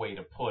way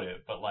to put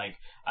it, but like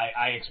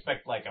I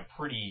expect like a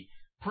pretty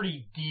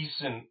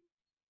decent,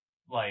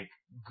 like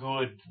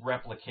good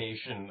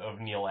replication of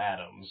Neil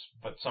Adams,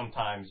 but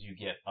sometimes you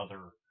get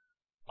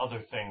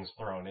other things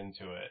thrown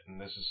into it, and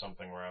this is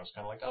something where I was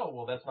kind of like, oh,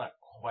 well, that's not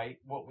quite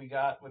what we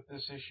got with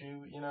this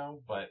issue,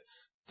 but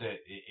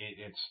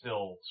it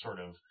still sort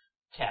of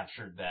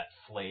captured that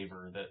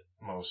flavor that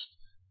most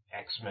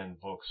X-Men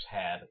books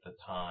had at the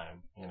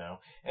time,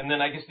 And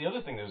then I guess the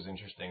other thing that was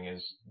interesting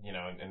is,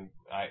 and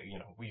I,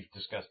 we've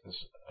discussed this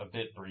a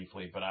bit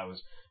briefly, but I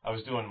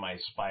was doing my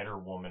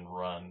Spider-Woman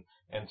run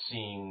and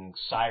seeing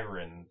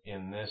Siren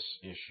in this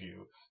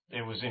issue.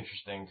 It was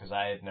interesting because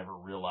I had never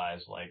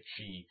realized, like,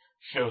 she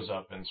shows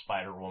up in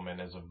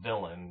Spider-Woman as a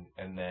villain,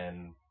 and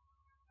then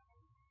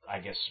I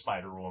guess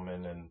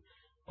Spider-Woman and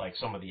like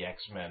some of the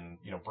X-Men,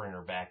 bring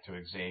her back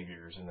to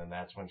Xavier's, and then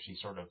that's when she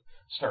sort of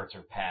starts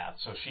her path.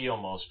 So she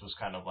almost was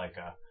kind of like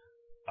a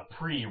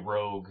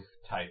pre-Rogue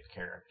type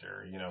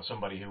character,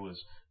 somebody who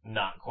was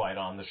not quite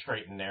on the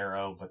straight and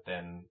narrow, but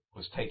then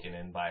was taken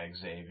in by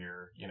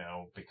Xavier,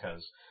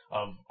 because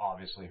of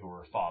obviously who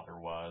her father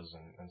was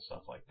and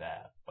stuff like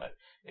that. But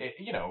it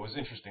was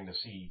interesting to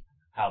see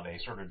how they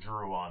sort of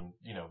drew on,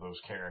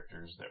 those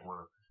characters that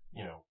were,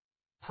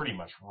 pretty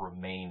much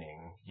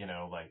remaining,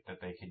 like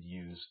that they could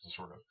use to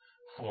sort of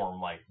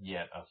form like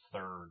yet a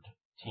third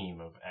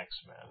team of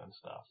X-Men and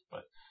stuff.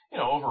 But,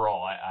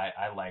 overall,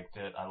 I liked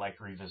it. I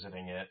liked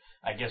revisiting it.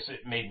 I guess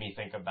it made me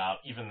think about,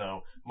 even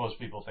though most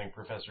people think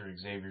Professor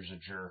Xavier's a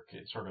jerk,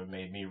 it sort of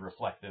made me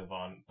reflective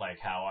on like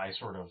how I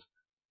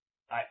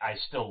I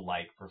still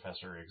like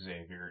Professor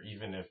Xavier,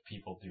 even if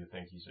people do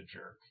think he's a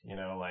jerk.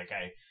 Like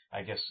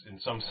I guess in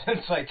some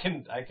sense I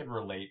can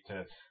relate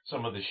to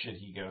some of the shit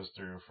he goes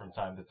through from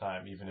time to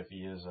time, even if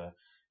he is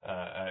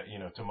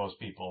to most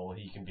people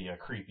he can be a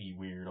creepy,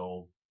 weird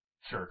old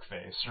jerk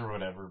face or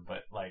whatever.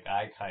 But like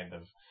I kind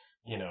of,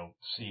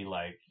 see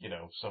like,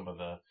 some of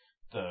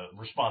the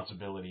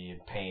responsibility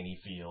and pain he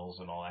feels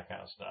and all that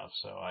kind of stuff.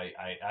 So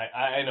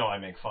I know I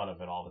make fun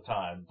of it all the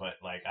time, but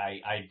like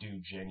I do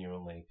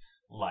genuinely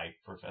like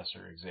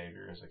Professor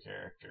Xavier as a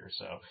character.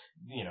 So,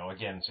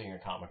 again, seeing a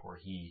comic where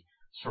he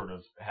sort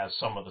of has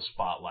some of the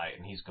spotlight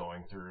and he's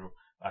going through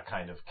a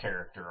kind of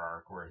character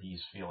arc where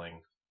he's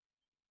feeling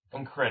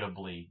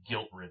incredibly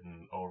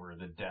guilt-ridden over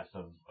the death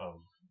of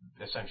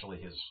essentially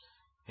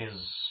his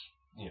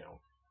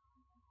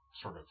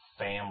sort of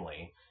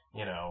family,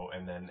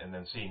 and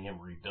then seeing him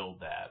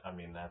rebuild that. I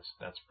mean,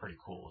 that's pretty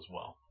cool as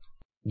well.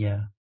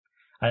 Yeah.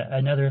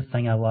 Another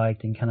thing I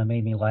liked and kind of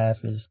made me laugh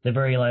is the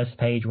very last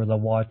page where the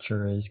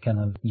Watcher is kind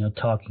of,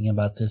 talking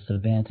about this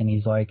event, and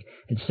he's like,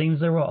 it seems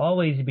there will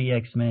always be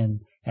X-Men,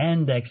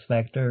 and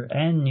X-Factor,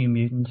 and New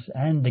Mutants,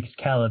 and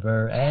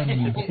Excalibur,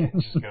 and... It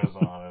just goes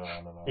on and on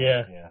and on.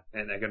 Yeah.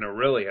 And they're going to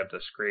really have to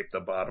scrape the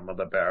bottom of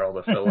the barrel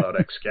to fill out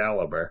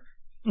Excalibur.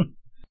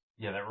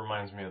 Yeah, that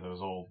reminds me of those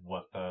old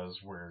What Does,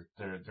 where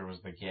there was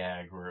the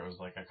gag where it was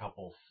like a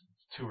couple,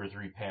 2 or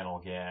 3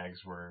 panel gags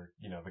where,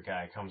 the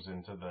guy comes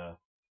into the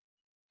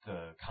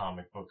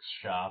comic book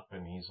shop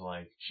and he's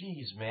like,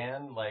 geez,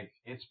 man, like,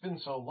 it's been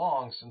so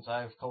long since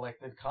I've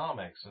collected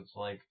comics. It's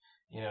like,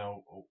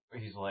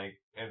 he's like,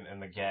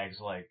 and the gag's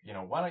like,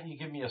 why don't you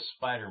give me a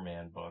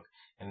Spider-Man book?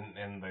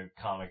 And the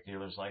comic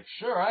dealer's like,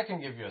 sure, I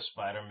can give you a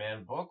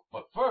Spider-Man book,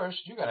 but first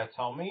you gotta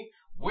tell me,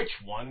 which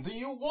one do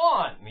you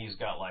want? And he's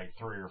got like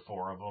 3 or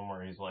 4 of them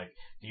where he's like,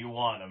 do you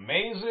want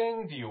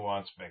Amazing? Do you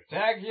want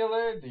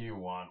Spectacular? Do you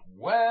want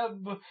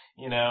Web?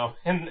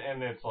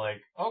 And it's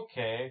like,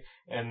 okay.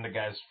 And the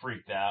guy's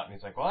freaked out and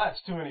he's like, well,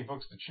 that's too many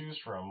books to choose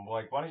from.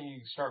 Like, why don't you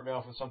start me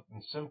off with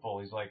something simple?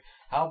 He's like,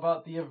 how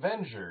about the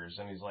Avengers?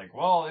 And he's like,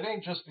 well, it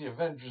ain't just the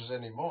Avengers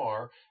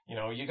anymore.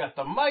 You got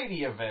the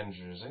Mighty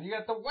Avengers and you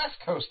got the West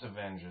Coast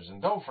Avengers,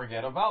 and don't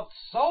forget about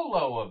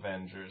Solo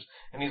Avengers.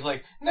 And he's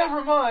like,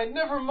 never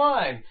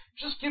mind.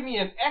 Just give me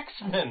an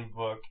X-Men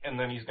book. And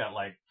then he's got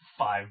like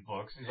 5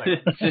 books. He's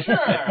like,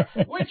 sure,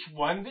 which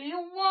one do you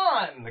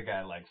want? And the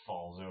guy like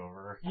falls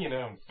over,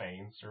 and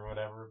faints or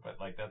whatever. But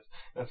like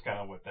that's kind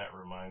of what that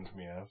reminds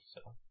me of.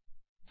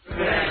 So.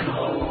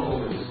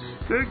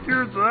 Fanholes!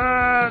 Figure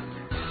that!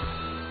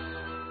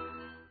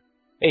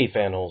 Hey,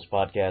 Fanholes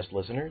podcast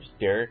listeners,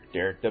 Derek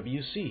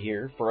WC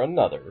here for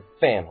another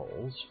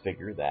Fanholes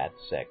Figure That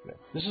segment.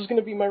 This is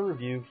going to be my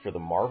review for the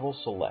Marvel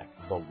Select,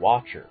 the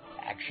Watcher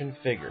action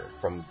figure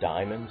from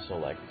Diamond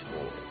Select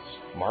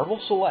Toys. Marvel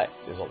Select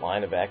is a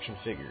line of action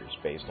figures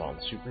based on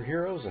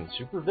superheroes and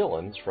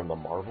supervillains from the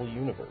Marvel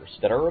Universe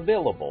that are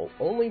available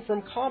only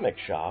from comic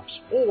shops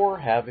or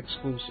have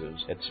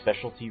exclusives at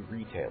specialty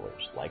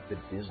retailers like the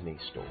Disney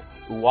Store.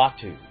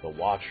 Uatu, the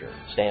Watcher,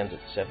 stands at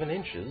 7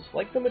 inches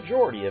like the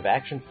majority of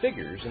action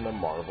figures in the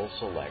Marvel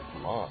Select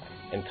line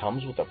and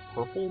comes with a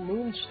purple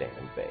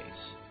moonstand base.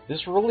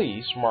 This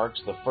release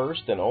marks the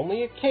first and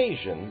only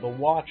occasion the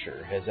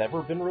Watcher has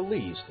ever been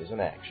released as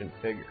an action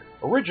figure.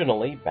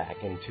 Originally, back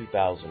in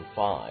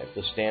 2005,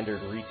 the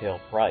standard retail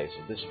price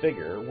of this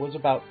figure was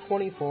about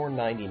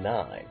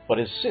 $24.99, but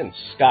has since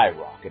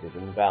skyrocketed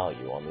in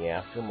value on the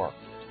aftermarket.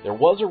 There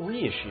was a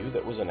reissue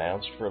that was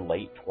announced for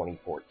late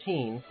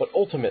 2014, but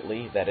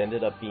ultimately that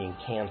ended up being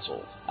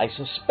canceled. I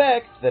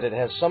suspect that it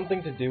has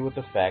something to do with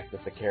the fact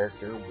that the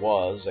character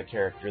was a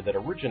character that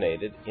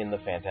originated in the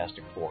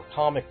Fantastic Four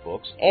comic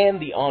books and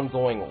the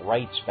ongoing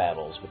rights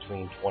battles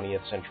between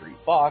 20th Century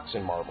Fox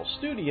and Marvel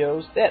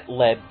Studios that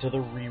led to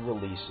the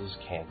re-release's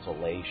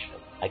cancellation.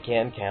 I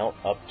can count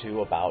up to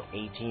about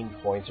 18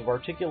 points of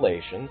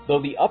articulation, though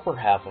the upper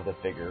half of the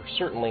figure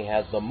certainly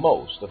has the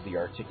most of the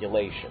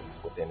articulation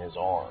within his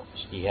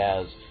arms. He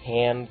has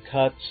hand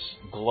cuts,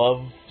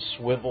 glove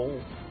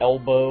swivel,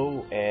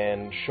 elbow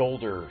and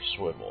shoulder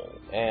swivel,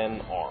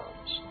 and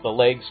arms. The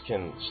legs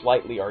can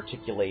slightly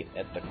articulate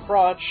at the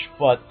crotch,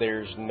 but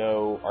there's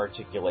no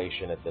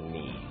articulation at the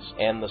knees.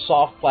 And the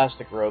soft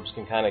plastic robes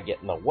can kind of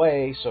get in the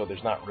way, so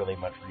there's not really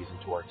much reason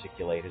to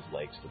articulate his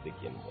legs to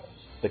begin with.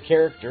 The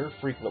character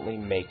frequently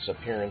makes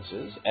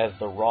appearances as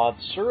the Rod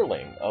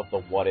Serling of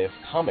the What If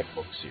comic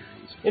book series,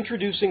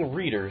 introducing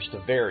readers to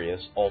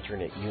various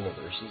alternate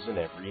universes in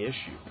every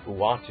issue.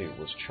 Uatu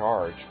was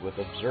charged with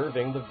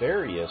observing the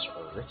various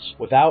Earths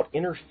without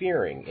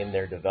interfering in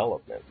their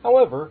development.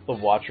 However, the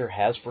Watcher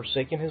has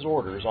forsaken his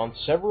orders on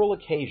several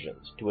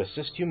occasions to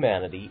assist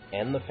humanity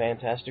and the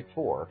Fantastic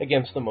Four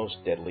against the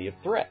most deadly of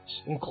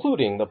threats,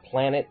 including the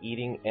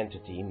planet-eating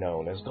entity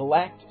known as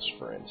Galactus,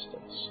 for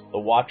instance. The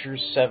Watcher's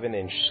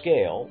 7-inch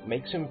scale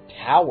makes him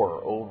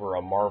tower over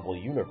a Marvel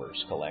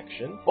Universe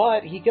collection,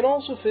 but he can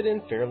also fit in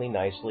fairly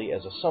nicely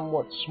as a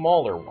somewhat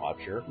smaller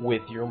Watcher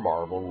with your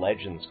Marvel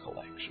Legends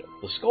collection.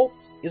 The sculpt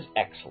is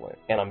excellent,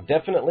 and I'm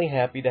definitely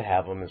happy to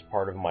have him as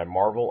part of my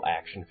Marvel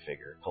action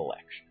figure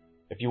collection.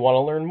 If you want to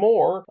learn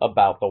more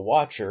about the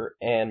Watcher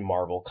and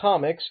Marvel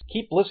Comics,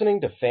 keep listening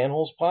to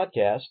Fanholes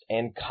Podcast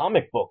and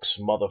comic books,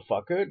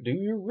 motherfucker. Do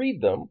you read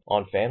them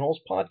on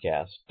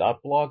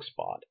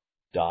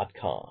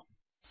fanholespodcast.blogspot.com.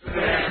 Kick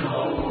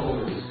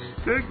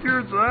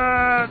your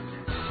butt!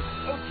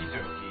 Okie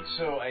dokie.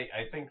 So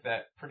I think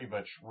that pretty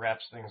much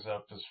wraps things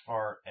up as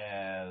far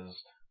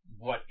as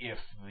what if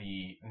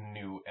the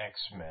new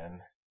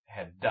X-Men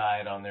had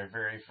died on their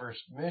very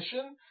first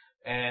mission.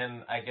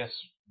 And I guess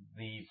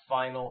the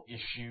final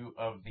issue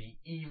of the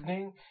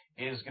evening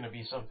is going to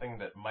be something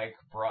that Mike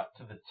brought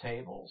to the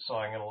table. So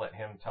I'm going to let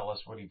him tell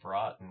us what he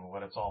brought and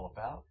what it's all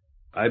about.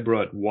 I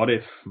brought What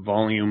If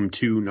Volume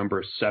 2,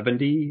 number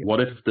 70. What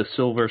if the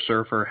Silver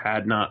Surfer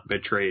had not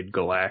betrayed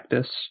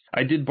Galactus?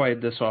 I did buy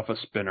this off a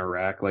spinner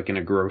rack, like in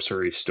a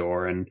grocery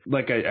store, and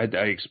like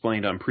I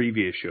explained on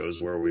previous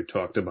shows where we've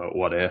talked about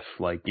What If,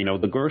 like, you know,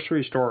 the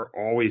grocery store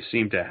always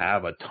seemed to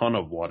have a ton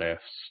of What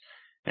Ifs.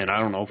 And I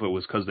don't know if it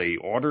was because they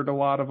ordered a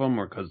lot of them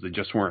or because they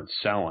just weren't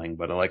selling,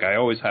 but like I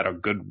always had a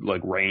good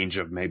like range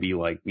of maybe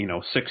like, you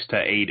know, 6 to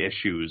 8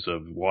 issues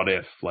of What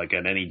If like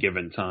at any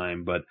given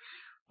time. But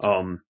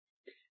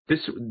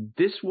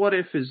This What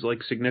If is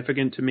like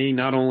significant to me,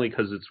 not only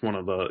because it's one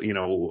of the, you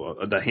know,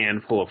 the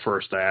handful of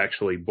first I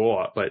actually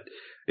bought, but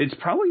it's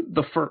probably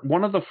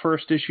one of the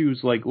first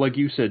issues, like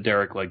you said,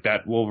 Derek, like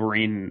that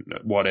Wolverine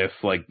What If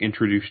like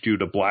introduced you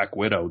to Black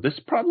Widow. This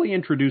probably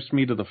introduced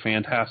me to the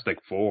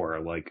Fantastic Four.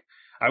 Like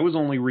I was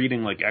only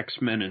reading like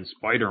X-Men and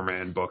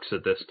Spider-Man books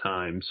at this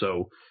time,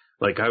 so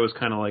like I was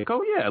kind of like,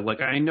 oh yeah, like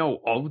I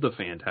know of the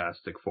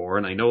Fantastic Four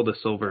and I know the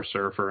Silver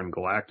Surfer and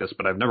Galactus,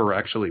 but I've never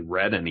actually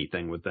read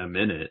anything with them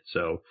in it.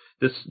 So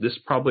this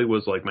probably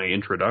was like my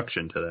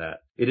introduction to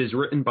that. It is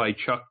written by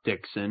Chuck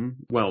Dixon,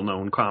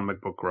 well-known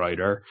comic book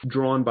writer,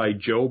 drawn by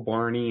Joe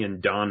Barney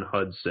and Don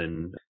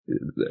Hudson.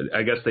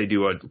 I guess they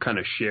do a kind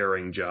of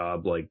sharing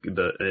job, like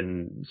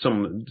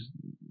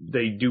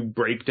they do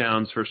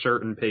breakdowns for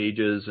certain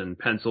pages and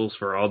pencils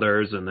for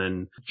others, and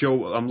then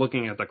I'm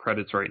looking at the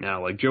credits right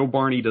now, like Joe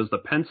Barney does the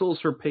pencils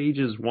for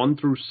pages 1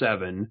 through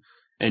 7,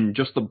 and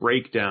just the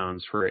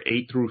breakdowns for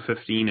 8 through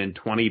 15 and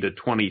 20 to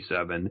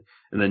 27,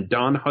 and then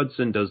Don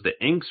Hudson does the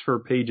inks for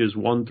pages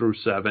 1 through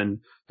 7,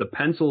 the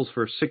pencils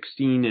for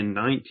 16 and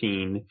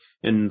 19,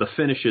 and the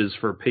finishes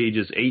for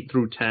pages 8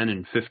 through 10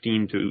 and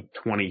 15 to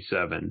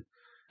 27.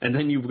 And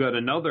then you've got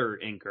another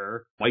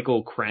inker,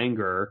 Michael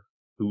Kranger,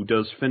 who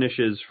does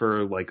finishes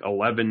for like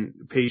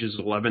pages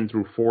 11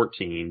 through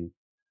 14.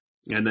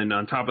 And then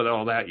on top of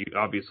all that, you've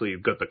got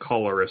the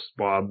colorist,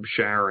 Bob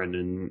Sharon,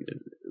 and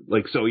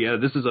like, so yeah,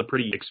 this is a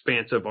pretty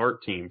expansive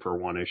art team for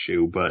one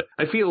issue, but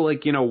I feel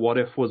like, you know, What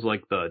If was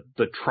like the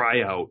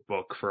tryout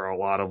book for a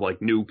lot of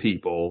like new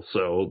people,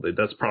 so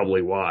that's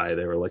probably why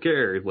they were like,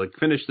 here, like,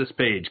 finish this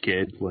page,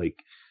 kid, like,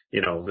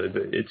 you know,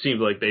 it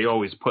seems like they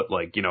always put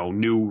like, you know,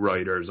 new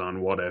writers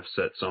on What Ifs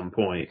at some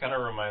point. It kind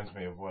of reminds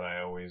me of what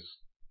I always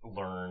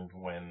learned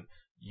when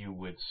you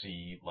would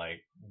see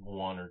like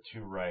 1 or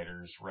 2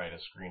 writers write a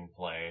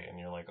screenplay and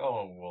you're like,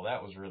 oh, well,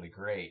 that was really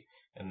great.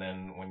 And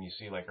then when you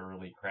see like a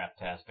really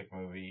craptastic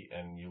movie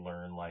and you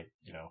learn like,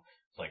 you know,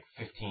 it's like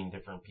 15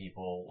 different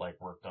people like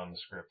worked on the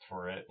script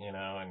for it, you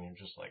know, and you're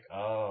just like,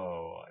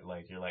 oh,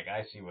 like you're like,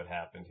 I see what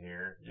happened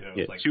here, you know.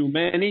 Yeah, It's like too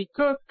many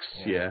cooks.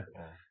 Yeah.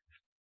 Yeah.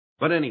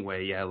 But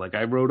anyway, yeah, like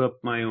I wrote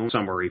up my own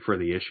summary for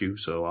the issue,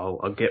 so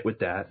I'll get with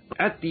that.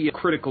 At the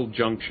critical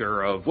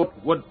juncture of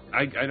what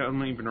I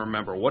don't even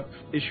remember what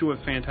issue of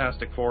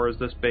Fantastic Four is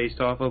this based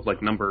off of?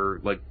 Like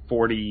number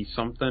 40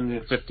 something,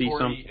 50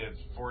 something. It's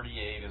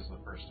 48 is the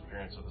first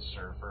appearance of the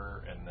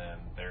Surfer, and then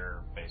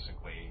they're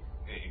basically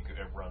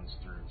it runs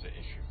through to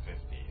issue 50.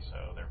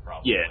 So they're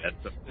probably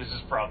this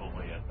is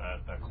probably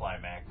at the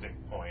climactic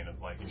point of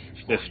like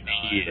issue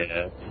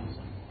 49.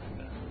 50,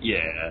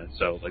 yeah,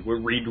 so like where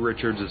Reed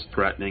Richards is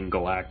threatening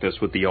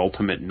Galactus with the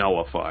ultimate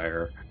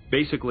nullifier.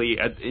 Basically,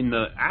 in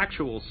the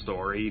actual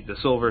story, the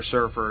Silver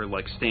Surfer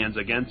like stands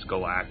against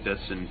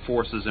Galactus and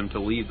forces him to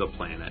leave the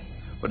planet.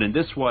 But in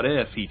this What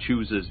If, he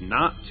chooses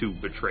not to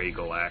betray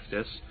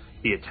Galactus.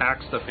 He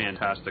attacks the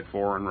Fantastic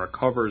Four and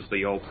recovers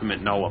the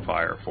ultimate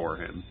nullifier for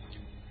him.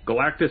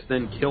 Galactus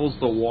then kills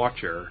the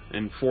Watcher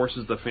and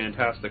forces the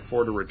Fantastic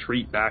Four to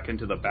retreat back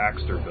into the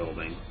Baxter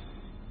building.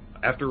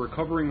 After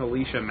recovering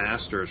Alicia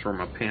Masters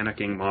from a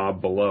panicking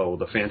mob below,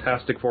 the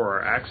Fantastic Four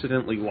are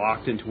accidentally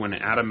locked into an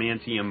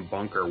adamantium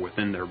bunker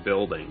within their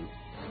building.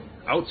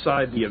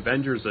 Outside, the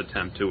Avengers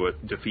attempt to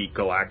defeat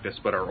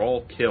Galactus but are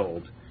all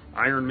killed.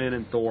 Iron Man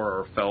and Thor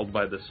are felled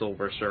by the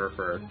Silver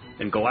Surfer,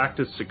 and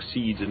Galactus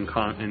succeeds in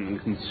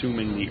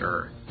consuming the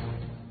Earth.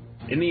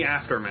 In the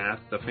aftermath,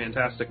 the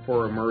Fantastic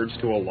Four emerge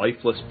to a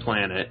lifeless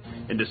planet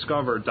and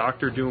discover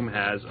Dr. Doom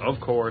has, of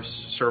course,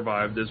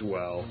 survived as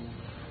well.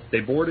 They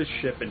board his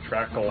ship and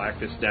track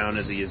Galactus down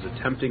as he is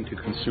attempting to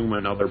consume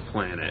another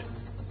planet.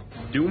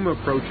 Doom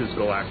approaches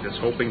Galactus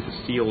hoping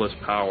to steal his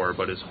power,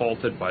 but is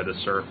halted by the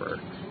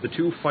Surfer. The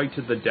two fight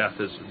to the death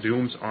as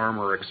Doom's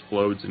armor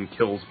explodes and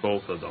kills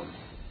both of them.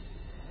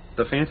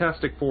 The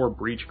Fantastic Four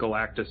breach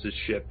Galactus'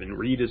 ship and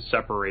Reed is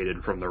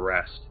separated from the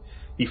rest.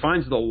 He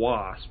finds the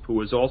Wasp,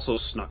 who has also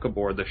snuck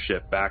aboard the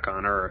ship back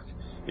on Earth,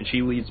 and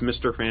she leads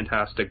Mr.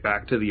 Fantastic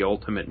back to the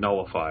Ultimate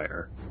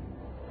Nullifier.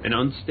 An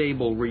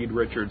unstable Reed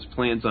Richards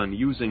plans on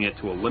using it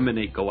to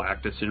eliminate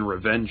Galactus in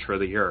revenge for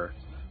the Earth,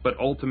 but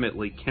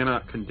ultimately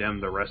cannot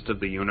condemn the rest of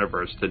the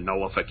universe to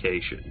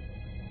nullification.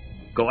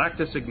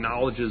 Galactus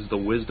acknowledges the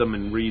wisdom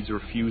in Reed's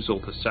refusal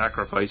to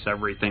sacrifice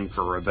everything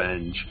for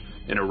revenge,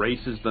 and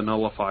erases the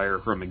nullifier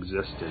from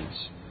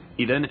existence.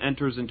 He then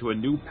enters into a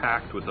new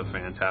pact with the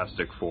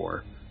Fantastic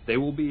Four. They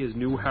will be his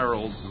new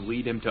heralds and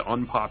lead him to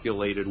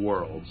unpopulated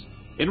worlds.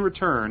 In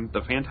return,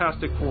 the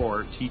Fantastic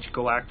Four teach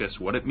Galactus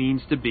what it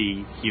means to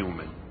be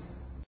human.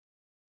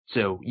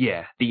 So,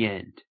 yeah, the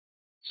end.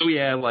 So,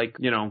 yeah, like,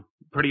 you know,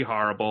 pretty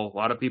horrible. A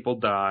lot of people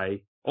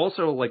die.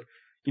 Also, like,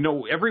 you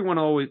know, everyone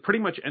always, pretty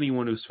much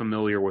anyone who's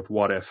familiar with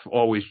What If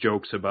always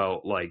jokes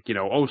about, like, you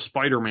know, oh,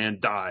 Spider-Man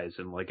dies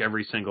in, like,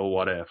 every single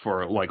What If,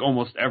 or, like,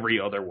 almost every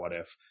other What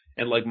If.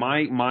 And, like,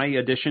 my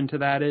addition to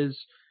that is,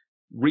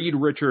 Reed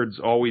Richards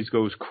always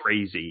goes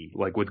crazy,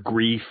 like with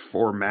grief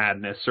or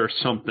madness or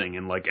something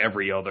in like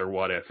every other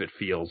What If, it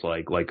feels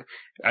like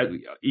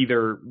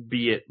either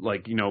be it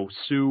like, you know,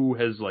 Sue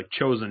has like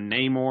chosen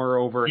Namor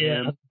over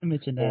him,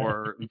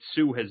 or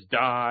Sue has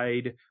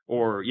died,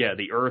 or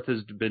the Earth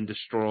has been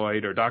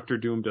destroyed, or Dr.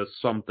 Doom does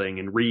something,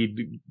 and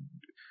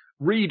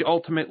Reed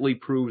ultimately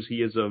proves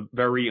he is a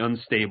very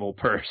unstable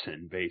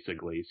person,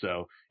 basically.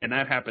 So, and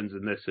that happens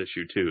in this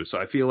issue too. So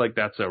I feel like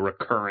that's a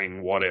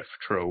recurring What If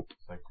trope.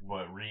 It's like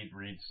what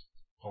Reed's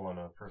pulling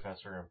a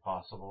Professor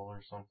Impossible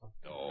or something.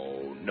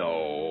 Oh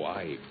no,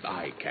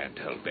 I can't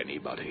help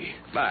anybody.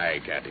 I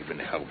can't even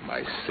help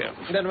myself.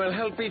 Then we'll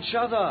help each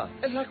other,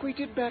 like we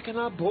did back in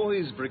our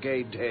Boys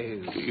Brigade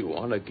days. Do you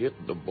want to get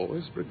the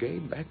Boys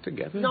Brigade back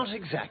together? Not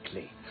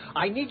exactly.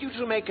 I need you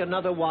to make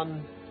another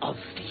one of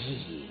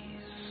these.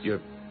 You're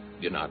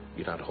not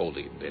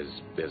holding.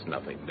 There's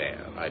nothing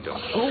there. I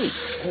don't.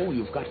 Oh,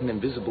 you've got an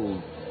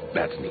invisible.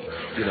 That's neat.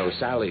 You know,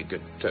 Sally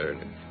could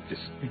turn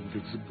just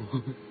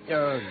invisible.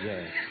 Oh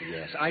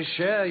yes. I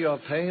share your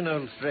pain,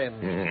 old friend.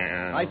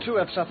 Yeah. I too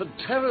have suffered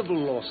terrible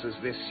losses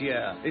this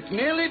year. It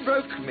nearly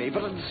broke me,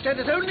 but instead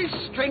it only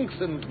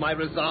strengthened my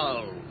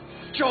resolve.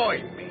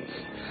 Join me,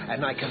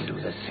 and I can do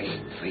the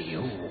same for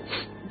you.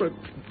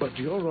 But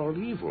you're all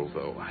evil,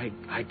 though.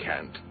 I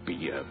can't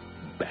be a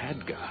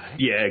bad guy.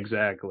 Yeah,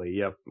 exactly.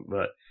 Yep.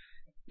 But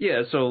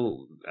yeah,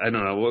 so I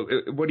don't know.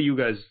 What do you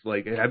guys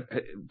like?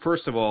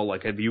 First of all,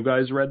 like, have you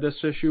guys read this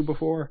issue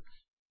before?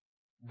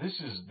 This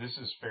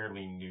is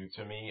fairly new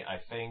to me.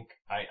 I think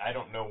I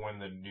don't know when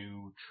the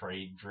new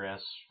trade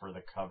dress for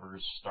the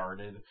covers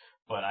started,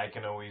 but I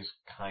can always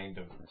kind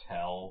of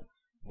tell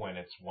when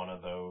it's one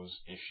of those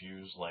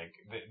issues. Like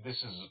this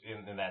is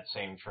in that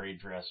same trade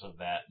dress of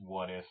that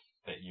What If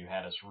that you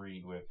had us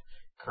read with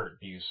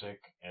Kurt Busiek,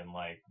 and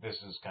like this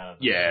is kind of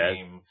the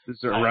same. This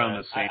is around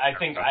the same. I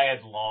think I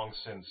had long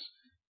since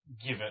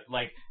given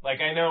like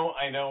I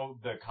know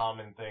the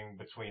common thing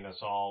between us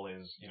all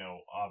is, you know,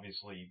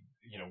 obviously,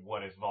 you know,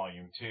 What If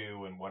Volume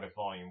 2 and What If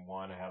Volume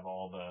 1 have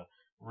all the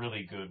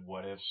really good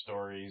What If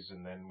stories,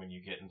 and then when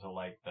you get into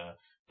like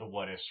the the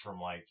what ifs from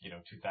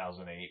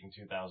 2008 and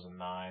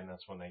 2009.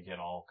 That's when they get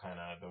all kind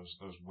of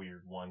those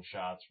weird one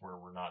shots where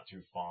we're not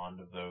too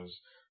fond of those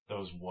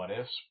what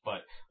ifs.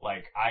 But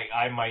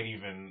I might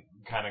even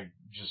kind of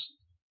just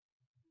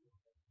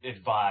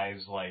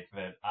advise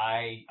that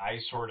I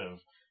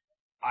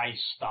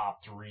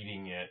stopped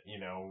reading it,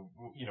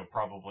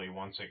 probably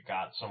once it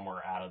got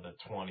somewhere out of the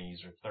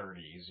 20s or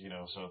 30s,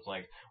 so it's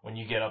when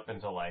you get up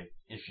into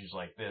issues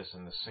like this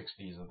in the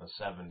 60s and the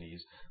 70s,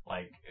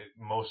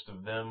 most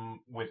of them,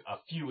 with a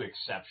few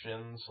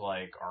exceptions,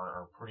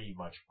 are pretty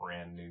much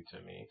brand new to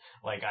me.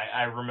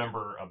 I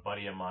remember a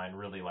buddy of mine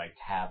really liked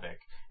Havoc,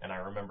 and I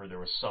remember there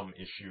was some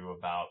issue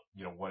about,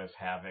 what if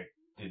Havoc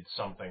did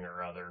something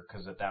or other,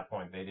 because at that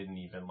point they didn't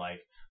even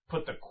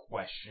put the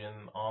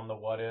question on the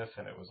what if,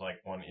 and it was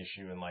one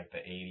issue in the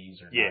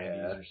 80s or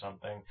 90s or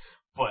something.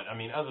 But I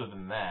mean, other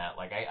than that,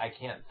 I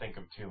can't think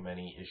of too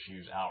many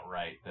issues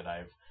outright that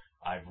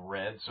I've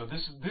read. So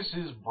this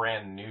is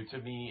brand new to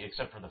me,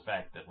 except for the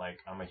fact that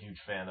I'm a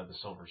huge fan of the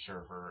Silver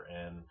Surfer,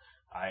 and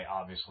I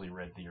obviously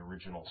read the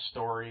original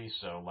story,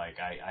 so I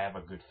have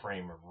a good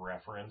frame of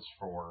reference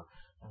for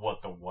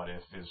what the what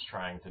if is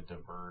trying to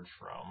diverge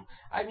from.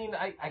 I mean,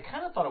 I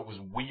kind of thought it was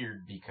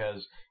weird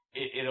because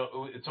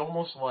it's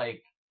almost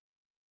like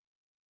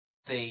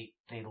they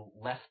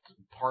left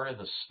part of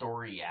the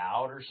story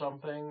out or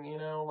something,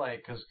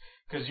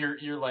 because you're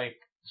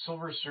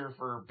Silver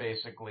Surfer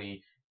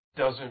basically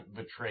doesn't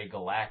betray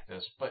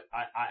Galactus, but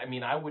I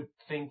mean, I would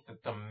think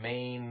that the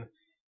main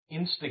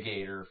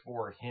instigator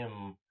for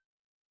him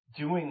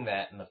doing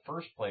that in the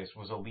first place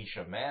was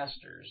Alicia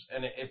Masters,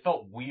 and it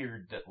felt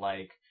weird that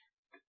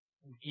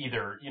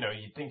either,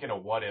 you'd think in a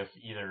what if,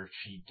 either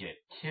she'd get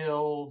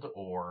killed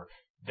or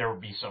there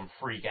would be some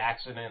freak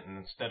accident, and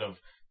instead of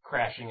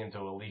crashing into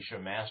Alicia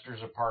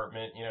Masters'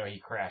 apartment, he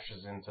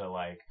crashes into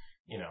I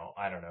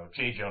don't know,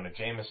 J. Jonah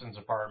Jameson's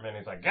apartment.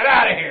 He's like, get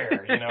out of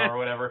here, or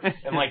whatever.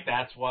 And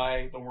that's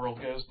why the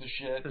world goes to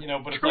shit,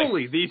 but it's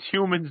truly, these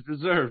humans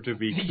deserve to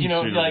be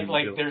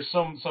there's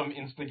some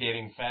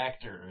instigating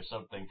factor or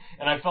something.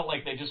 And I felt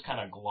like they just kind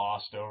of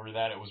glossed over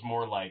that. It was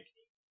more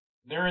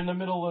they're in the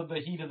middle of the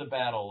heat of the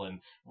battle, and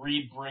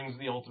Reed brings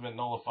the ultimate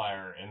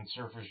nullifier, and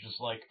Surfer's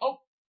just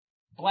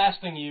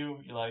blasting you.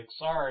 You're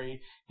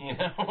sorry,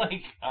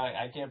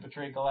 I can't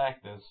betray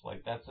Galactus.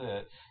 That's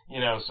it.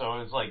 So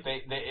it's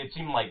it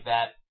seemed like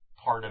that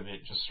part of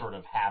it just sort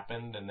of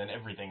happened, and then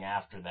everything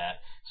after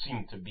that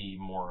seemed to be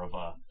more of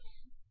a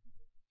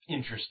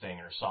interesting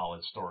or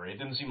solid story. It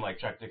didn't seem like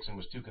Chuck Dixon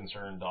was too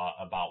concerned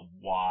about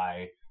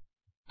why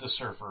the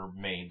Surfer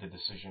made the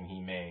decision he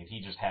made.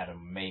 He just had to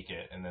make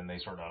it, and then they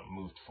sort of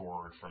moved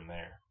forward from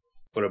there.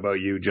 What about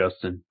you,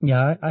 Justin?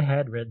 Yeah, I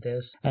had read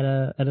this at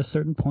a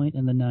certain point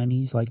in the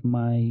 90s.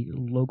 My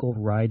local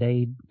Rite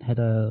Aid had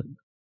a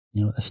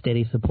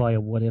steady supply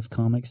of What If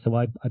comics, so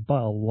I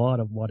bought a lot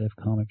of What If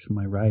comics from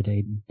my Rite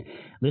Aid. And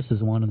this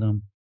is one of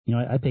them.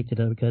 I picked it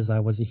up because I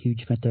was a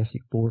huge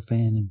Fantastic Four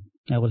fan,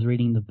 and I was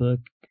reading the book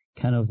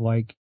kind of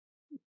I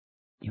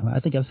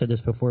think I've said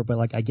this before, but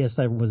I guess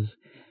I was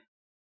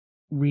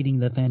reading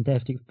the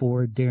Fantastic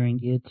Four during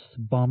its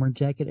bomber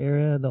jacket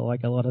era that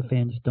a lot of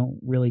fans don't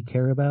really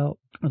care about.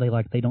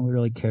 They don't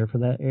really care for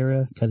that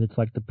era because it's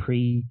the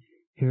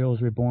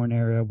pre-Heroes Reborn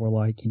era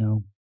where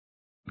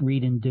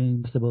Reed and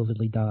Doom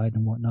supposedly died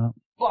and whatnot.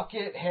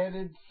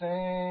 Bucket-headed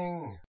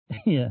thing.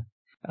 Yeah.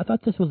 I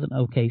thought this was an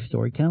okay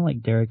story, kind of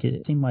like Derek.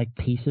 It seemed like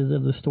pieces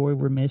of the story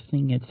were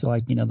missing. It's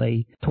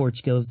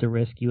Torch goes to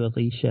rescue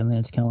Alicia, and then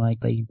it's kind of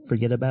they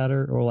forget about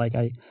her, or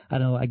I don't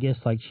know. I guess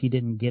she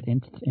didn't get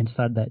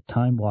inside that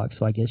time block,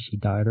 so I guess she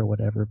died or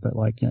whatever. But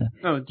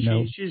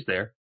she's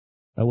there.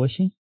 Oh, was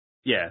she?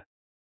 Yeah,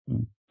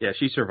 yeah,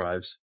 she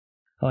survives.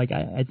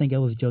 I think I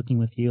was joking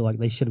with you.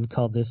 They should have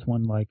called this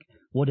one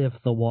What If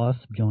the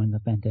Wasp joined the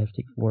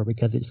Fantastic Four,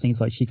 because it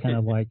seems like she kind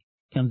of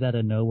comes out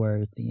of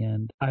nowhere at the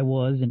end. I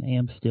was and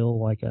am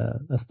still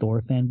a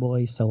Thor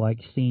fanboy, so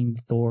seeing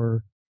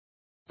Thor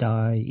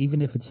die,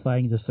 even if it's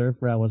fighting the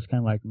Surfer, I was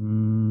kind of I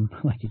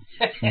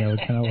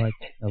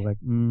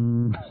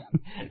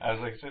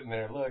was sitting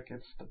there, look,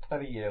 it's the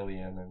putty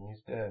alien, and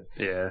he's dead.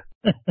 Yeah.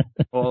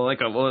 Well,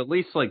 at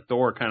least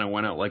Thor kind of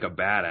went out like a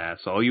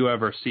badass. All you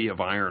ever see of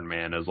Iron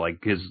Man is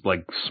his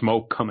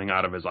smoke coming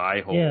out of his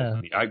eye holes. Yeah.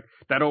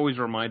 That always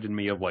reminded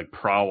me of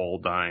Prowl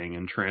dying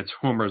in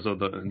Transformers of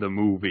the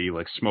movie.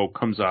 Smoke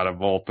comes out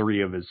of all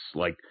three of his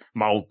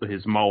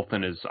mouth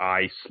and his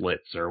eye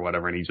slits or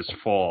whatever, and he just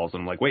falls.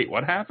 And I'm wait,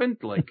 what happened?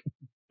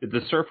 Did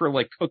the Surfer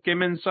cook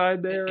him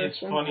inside there? It's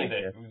funny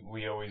that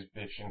we always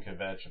bitch and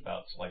kvetch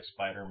about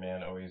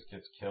Spider-Man always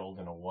gets killed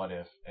in a what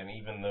if, and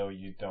even though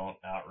you don't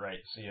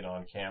outright see it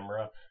on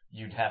camera,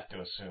 you'd have to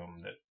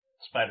assume that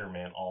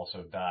Spider-Man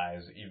also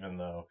dies, even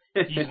though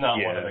he's not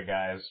one of the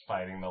guys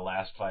fighting the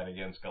last fight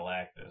against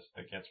Galactus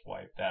that gets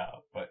wiped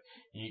out. But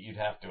you'd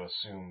have to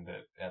assume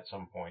that at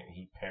some point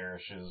he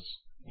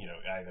perishes,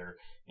 either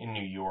in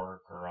New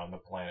York or on the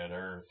planet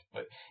Earth.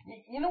 But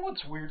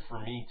what's weird for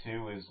me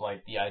too is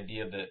the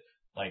idea that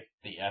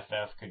the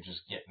FF could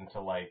just get into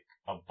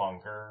a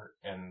bunker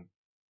and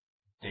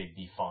they'd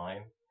be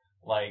fine.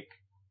 like,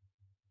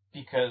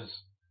 because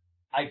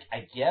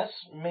I guess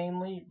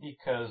mainly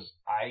because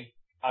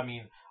I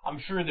mean, I'm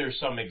sure there's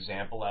some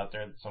example out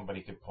there that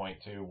somebody could point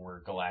to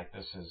where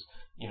Galactus has,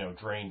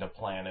 drained a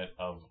planet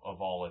of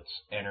all its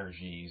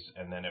energies,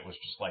 and then it was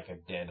just like a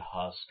dead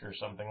husk or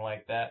something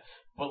like that.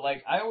 But,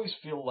 like, I always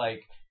feel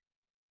like,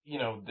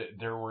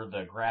 there were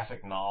the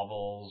graphic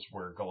novels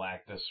where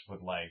Galactus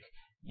would, like,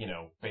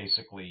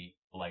 basically,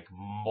 like,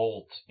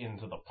 molt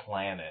into the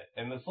planet.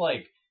 And it's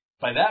like,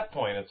 by that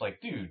point, it's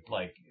like, dude,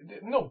 like,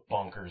 no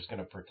bunker's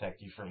gonna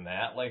protect you from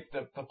that. Like,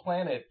 the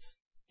planet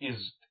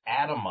is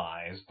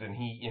atomized and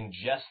he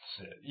ingests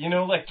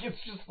it, like,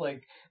 it's just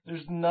like,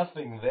 there's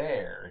nothing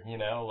there,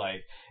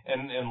 like,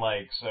 and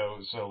like,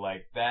 so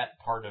like, that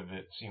part of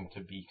it seemed to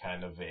be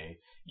kind of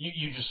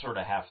you just sort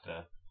of have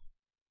to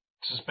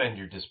suspend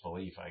your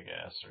disbelief, I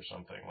guess, or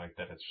something like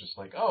that. It's just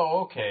like,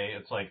 oh, okay,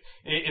 it's like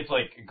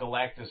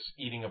Galactus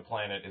eating a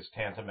planet is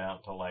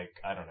tantamount to, like,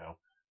 I don't know,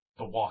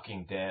 The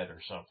Walking Dead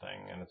or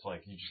something, and it's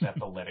like, you just have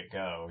to let it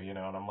go, and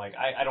I'm like,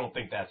 I don't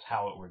think that's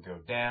how it would go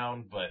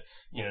down, but,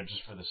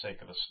 just for the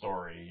sake of the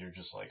story, you're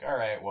just like,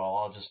 alright, well,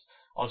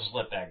 I'll just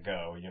let that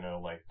go,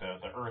 like,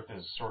 the Earth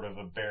is sort of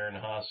a barren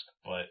husk,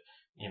 but,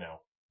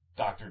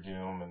 Doctor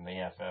Doom and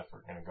the FF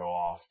are gonna go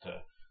off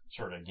to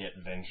sort of get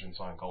vengeance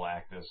on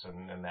Galactus,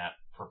 and that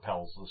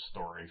propels the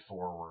story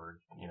forward,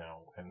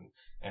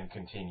 and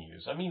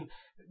continues. I mean,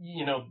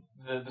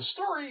 the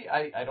story,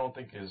 I don't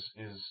think is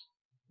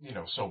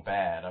so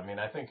bad. I mean,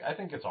 I think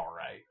it's all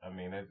right. I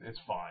mean, it's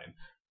fine.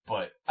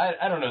 But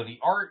I don't know. The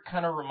art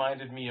kind of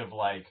reminded me of,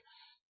 like,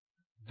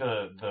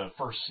 the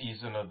first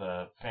season of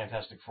the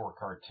Fantastic Four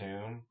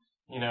cartoon,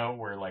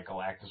 where, like,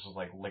 Galactus was,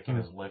 like, licking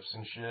his lips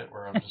and shit,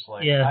 where I'm just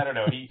like, Yeah. I don't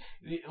know. He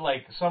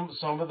like, some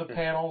of the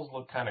panels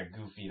look kind of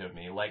goofy to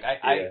me. Like,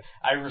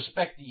 I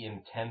respect the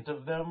intent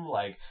of them.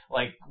 Like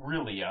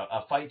really,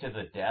 a fight to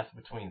the death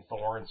between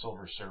Thor and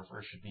Silver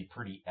Surfer should be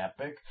pretty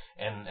epic.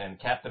 And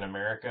Captain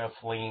America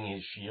flinging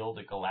his shield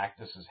at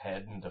Galactus's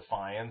head in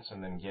defiance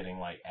and then getting,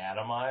 like,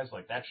 atomized.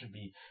 Like, that should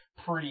be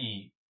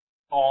pretty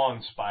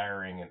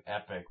awe-inspiring and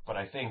epic. But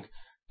I think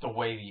the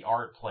way the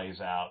art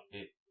plays out,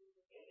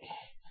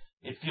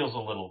 it feels a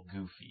little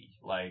goofy.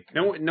 Like,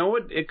 know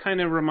what it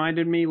kind of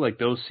reminded me, like,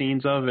 those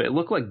scenes of it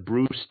looked like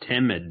Bruce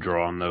Timm had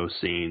drawn those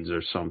scenes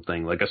or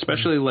something, like,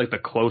 especially like the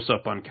close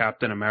up on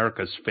Captain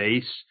America's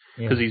face,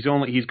 because he's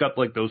got,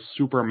 like, those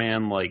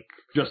Superman, like,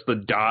 just the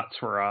dots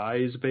for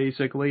eyes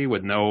basically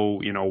with no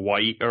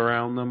white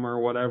around them or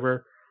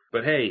whatever.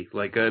 But hey,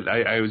 like,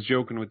 I was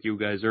joking with you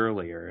guys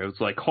earlier. It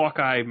was like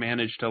Hawkeye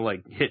managed to,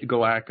 like, hit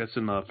Galactus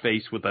in the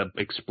face with an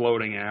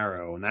exploding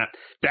arrow, and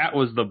that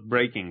was the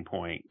breaking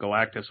point.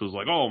 Galactus was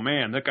like, "Oh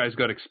man, that guy's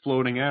got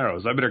exploding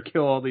arrows. I better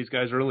kill all these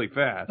guys really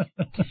fast.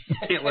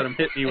 Can't let him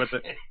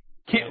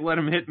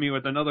hit me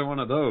with another one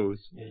of those."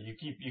 Yeah, you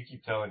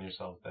keep telling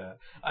yourself that.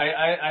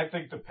 I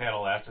think the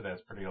panel after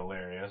that's pretty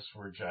hilarious,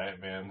 where Giant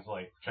Man's,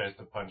 like, tries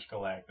to punch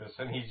Galactus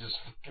and he just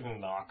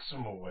fucking knocks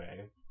him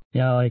away.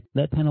 Yeah, like,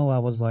 that panel, I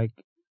was like,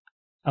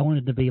 I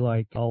wanted to be,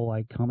 like, all,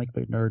 like, comic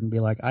book nerd and be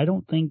like, I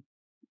don't think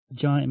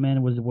Giant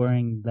Man was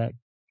wearing that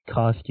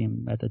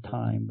costume at the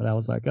time, but I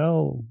was like,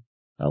 oh,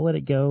 I'll let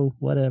it go,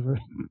 whatever.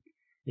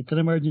 It's an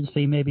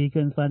emergency, maybe he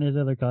couldn't find his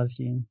other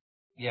costume.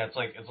 Yeah, it's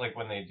like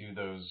when they do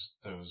those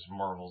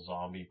Marvel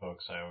zombie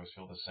books, I always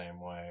feel the same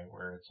way,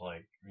 where it's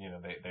like,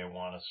 they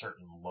want a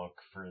certain look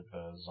for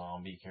the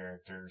zombie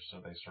characters,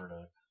 so they sort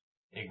of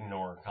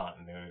ignore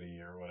continuity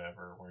or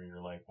whatever, where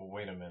you're like, well,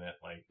 wait a minute,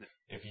 like,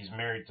 if he's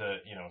married to,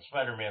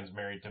 Spider-Man's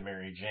married to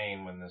Mary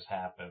Jane when this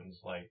happens,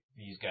 like,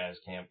 these guys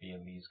can't be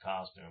in these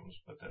costumes,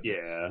 but then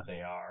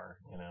they are,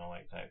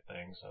 like, type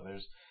thing. So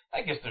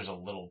I guess there's a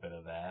little bit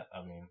of that.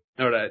 I mean,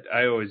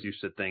 I always used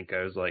to think,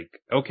 I was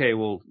like, okay,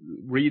 well,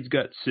 Reed's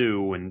got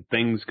Sue and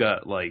Thing's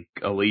got, like,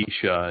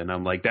 Alicia, and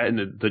I'm like, that, and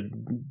the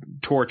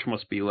torch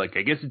must be like,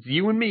 I guess it's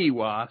you and me,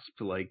 Wasp,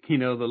 like, the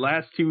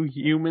last two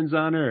humans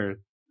on Earth.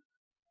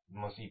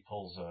 Unless he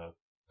pulls a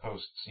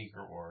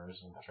post-Secret Wars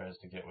and tries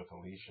to get with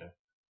Alicia.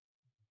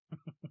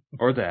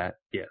 Or that,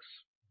 yes.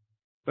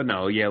 But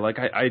no, yeah, like,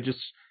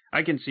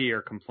 I can see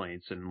your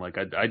complaints, and, like,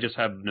 I just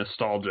have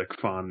nostalgic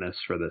fondness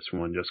for this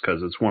one, just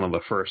because it's one of the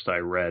first I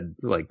read,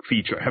 like,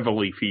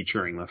 heavily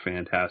featuring the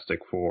Fantastic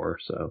Four,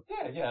 so.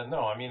 Yeah,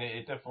 no, I mean,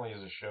 it definitely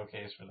is a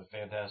showcase for the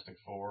Fantastic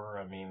Four.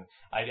 I mean,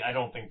 I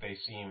don't think they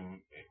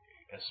seem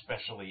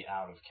especially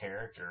out of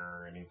character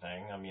or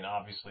anything. I mean,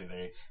 obviously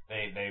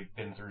they've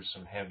been through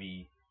some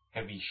heavy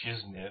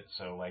shiznit,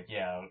 so, like,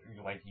 yeah,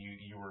 like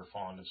you were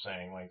fond of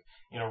saying, like,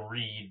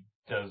 Reed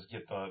does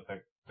get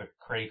the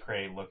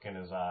cray-cray look in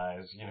his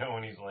eyes,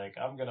 when he's like,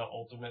 I'm gonna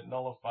ultimate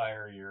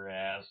nullifier your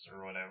ass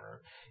or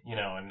whatever,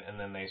 and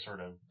then they sort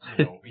of,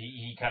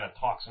 he kind of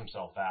talks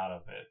himself out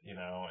of it,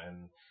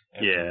 and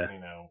yeah,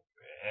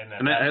 and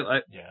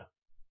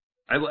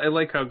I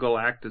like how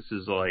Galactus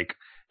is like,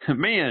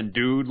 man,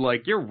 dude,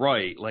 like, you're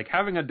right. Like,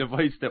 having a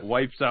device that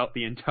wipes out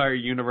the entire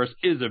universe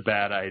is a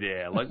bad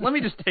idea. Like, let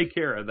me just take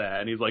care of that.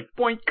 And he's like,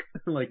 boink,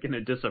 like, and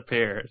it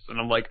disappears. And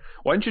I'm like,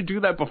 why didn't you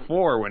do that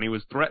before when he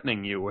was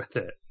threatening you with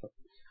it?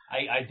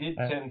 I did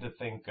tend to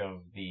think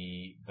of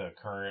the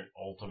current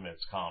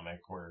Ultimates comic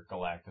where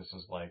Galactus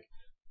is like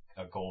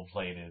a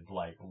gold-plated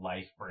like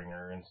life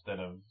bringer instead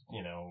of,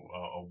 you know,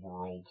 a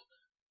world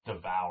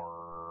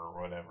devourer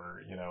or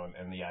whatever, you know,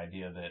 and the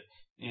idea that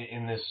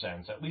in this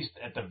sense, at least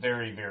at the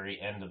very, very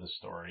end of the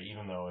story,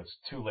 even though it's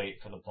too late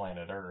for the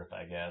planet Earth,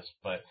 I guess,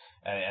 but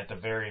at the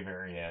very,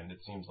 very end, it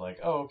seems like,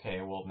 oh,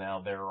 okay, well, now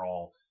they're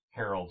all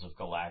heralds of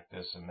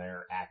Galactus and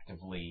they're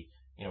actively,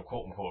 you know,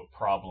 quote unquote,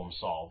 problem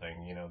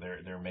solving. You know,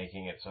 they're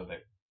making it so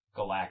that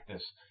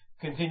Galactus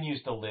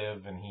continues to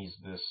live and he's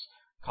this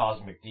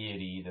cosmic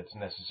deity that's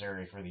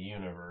necessary for the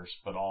universe,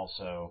 but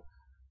also,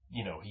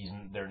 you know,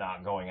 they're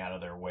not going out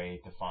of their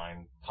way to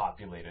find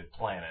populated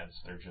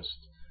planets. They're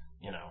just,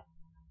 you know,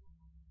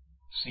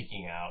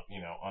 seeking out,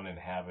 you know,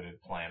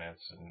 uninhabited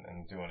planets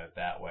and doing it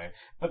that way.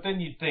 But then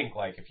you'd think,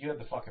 like, if you had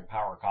the fucking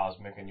power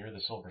cosmic and you're the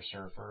Silver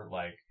Surfer,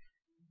 like,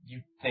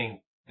 you'd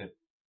think that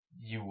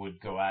you would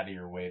go out of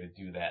your way to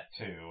do that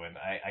too. And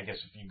I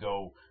guess if you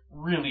go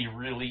really,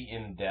 really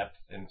in depth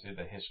into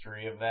the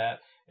history of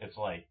that, it's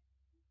like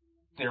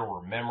there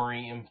were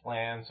memory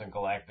implants, and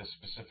Galactus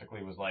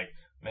specifically was like,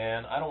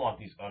 man, I don't want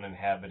these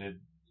uninhabited,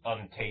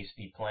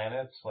 untasty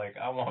planets. Like,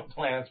 I want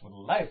planets with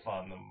life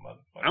on them,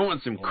 motherfucker. I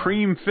want some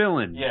cream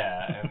filling.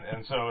 Yeah,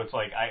 and so it's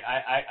like,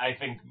 I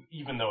think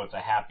even though it's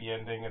a happy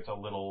ending, it's a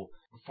little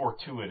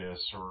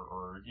fortuitous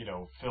or you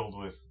know, filled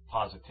with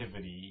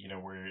positivity, you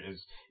know, where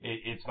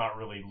it's not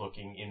really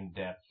looking in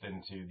depth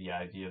into the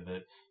idea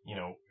that, you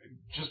know,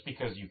 just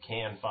because you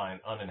can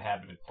find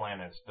uninhabited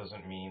planets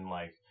doesn't mean,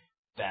 like,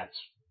 that's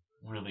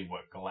really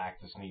what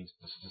Galactus needs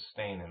to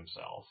sustain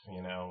himself,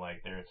 you know,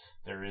 like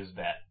there is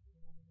that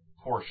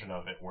portion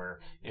of it where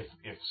if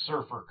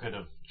Surfer could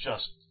have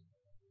just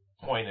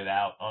pointed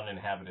out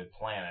uninhabited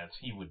planets,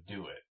 he would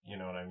do it, you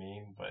know what I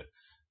mean? But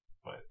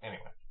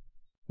anyway.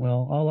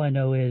 Well, all I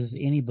know is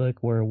any book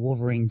where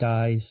Wolverine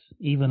dies,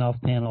 even off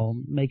panel,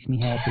 makes me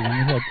happy.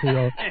 And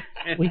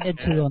we had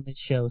two on this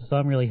show, so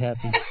I'm really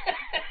happy.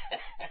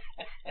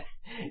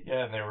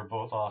 Yeah, and they were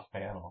both off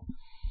panel.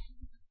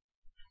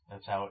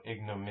 That's how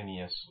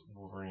ignominious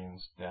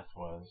Wolverine's death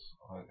was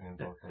in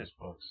both those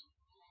books.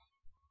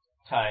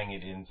 Tying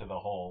it into the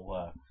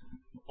whole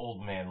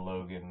Old Man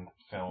Logan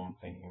film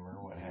theme or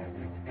what have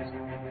you.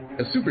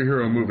 As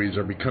superhero movies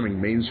are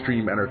becoming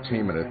mainstream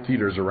entertainment at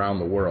theaters around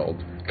the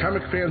world,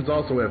 comic fans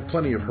also have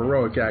plenty of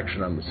heroic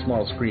action on the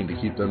small screen to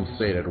keep them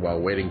sated while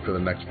waiting for the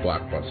next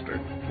blockbuster.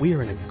 We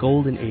are in a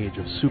golden age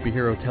of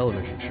superhero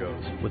television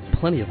shows, with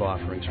plenty of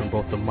offerings from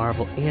both the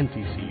Marvel and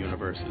DC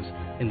universes,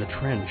 and the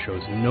trend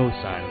shows no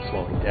sign of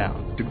slowing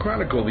down. To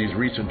chronicle these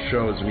recent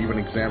shows and even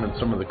examine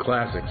some of the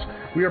classics,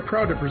 we are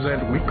proud to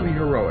present Weekly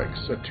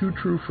Heroics, a two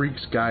true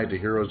freaks guide to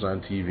heroes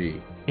on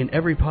TV. In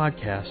every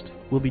podcast,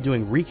 we'll be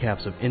doing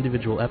recaps of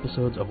individual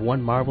episodes of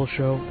one Marvel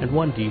show and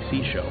one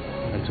DC show,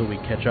 until we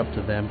catch up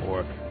to them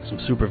or some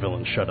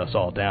supervillains shut us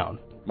all down.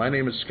 My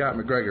name is Scott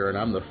McGregor, and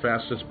I'm the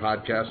fastest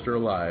podcaster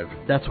alive.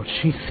 That's what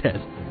she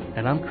said.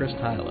 And I'm Chris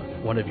Tyler,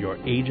 one of your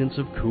agents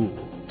of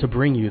cool. To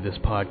bring you this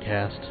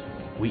podcast,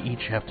 we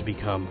each have to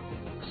become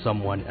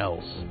someone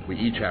else. We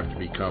each have to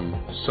become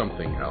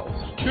something else.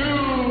 2, 2,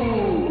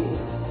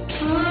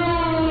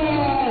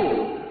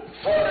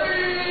 3!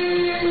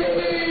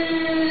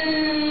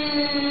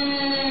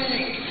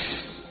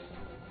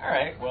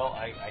 Alright, well,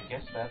 I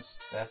guess that's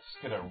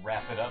gonna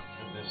wrap it up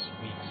for this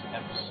week's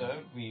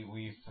episode.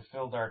 We've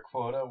fulfilled our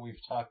quota.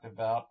 We've talked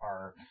about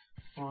our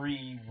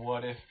 3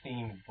 what-if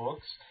themed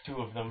books.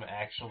 2 of them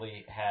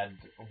actually had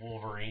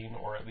Wolverine,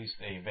 or at least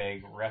a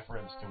vague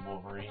reference to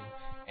Wolverine,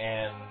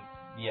 and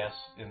yes,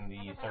 in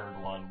the third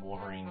one,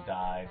 Wolverine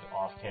died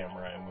off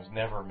camera and was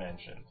never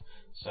mentioned.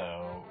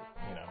 So,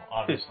 you know,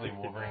 obviously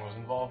Wolverine was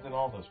involved in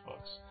all those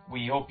books.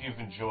 We hope you've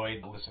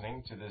enjoyed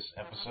listening to this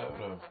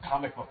episode of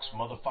Comic Books,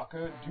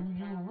 Motherfucker. Do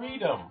you read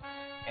them?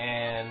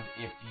 And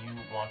if you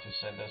want to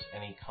send us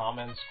any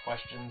comments,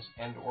 questions,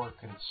 and or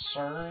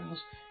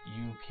concerns,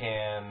 you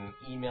can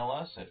email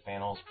us at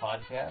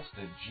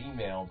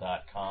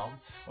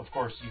fanholespodcast@gmail.com. Of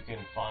course, you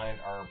can find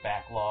our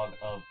backlog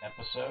of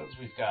episodes.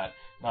 We've got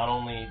not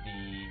only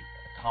the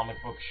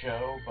comic book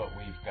show, but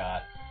we've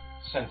got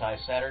Sentai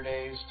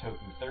Saturdays,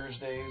 Toku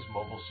Thursdays,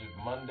 Mobile Suit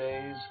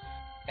Mondays,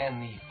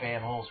 and the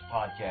Fanholes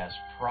podcast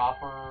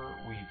proper.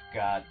 We've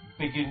got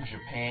Big in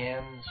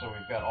Japan, so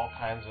we've got all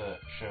kinds of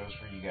shows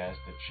for you guys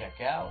to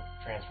check out.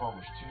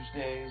 Transformers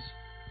Tuesdays.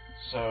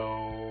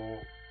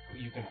 So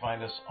you can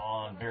find us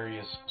on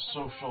various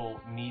social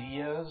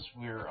medias.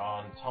 We're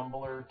on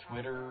Tumblr,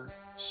 Twitter,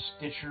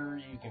 Stitcher.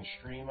 You can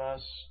stream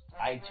us,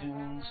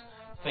 iTunes,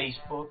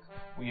 Facebook.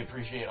 We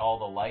appreciate all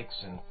the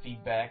likes and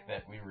feedback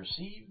that we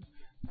receive.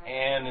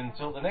 And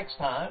until the next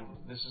time,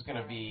 this is going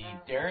to be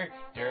Derek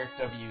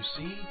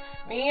WC.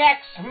 The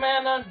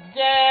X-Men are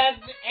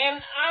dead,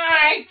 and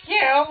I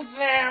killed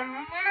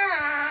them!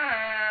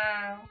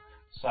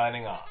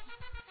 Signing off.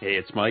 Hey,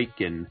 it's Mike,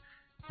 and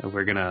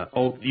we're going to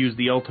use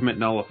the ultimate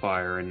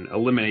nullifier and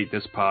eliminate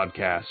this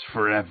podcast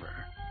forever.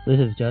 This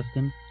is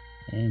Justin,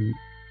 and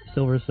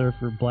Silver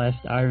Surfer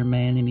blasts Iron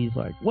Man, and he's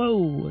like,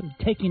 "Whoa,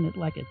 taking it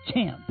like a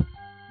champ."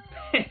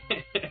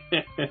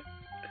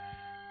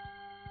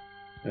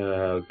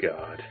 Oh,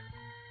 God.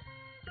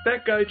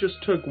 That guy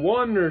just took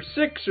 1 or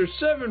 6 or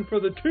 7 for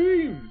the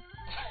team.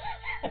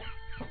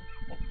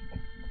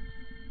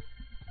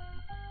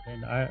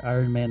 And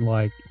Iron Man,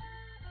 like,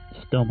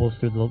 stumbles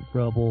through the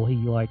rubble. He,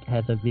 like,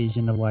 has a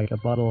vision of, like, a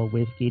bottle of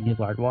whiskey, and he's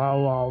like,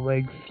 "Well,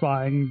 I'll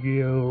find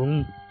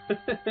you."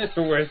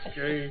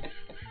 Whiskey.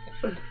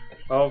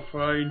 I'll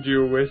find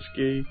you,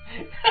 whiskey.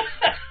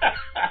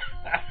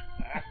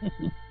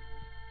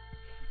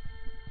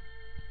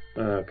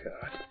 Oh,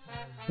 God.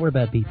 We're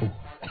bad people.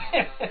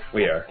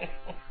 We are.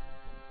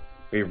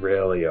 We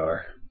really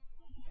are.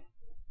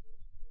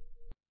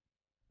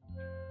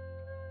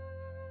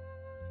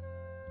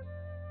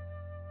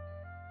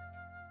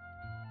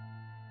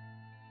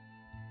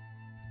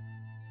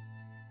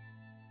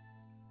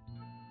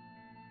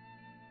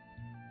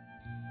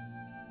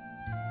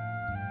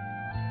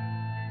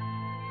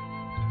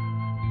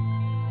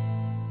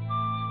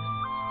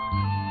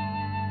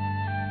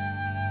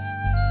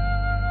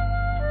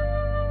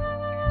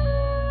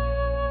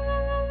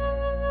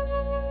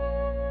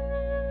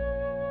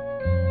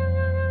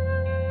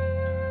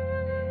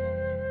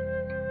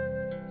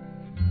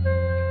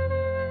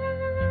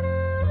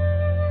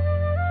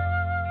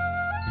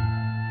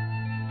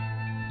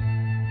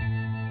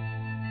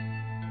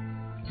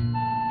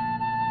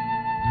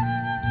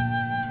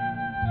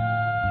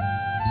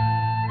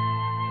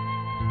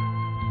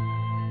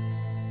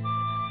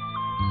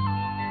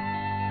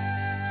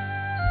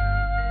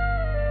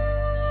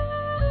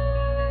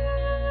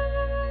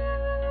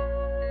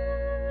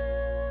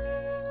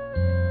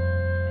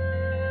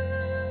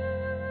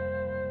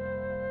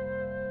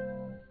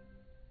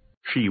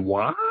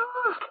 Chihuahua?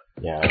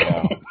 Yeah, I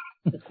know.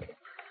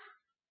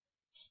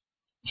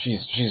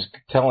 She's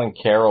telling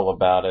Carol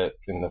about it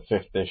in the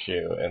 5th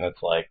issue, and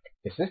it's like,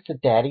 is this the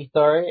daddy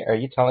story? Or are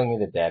you telling me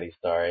the daddy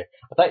story?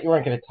 I thought you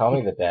weren't going to tell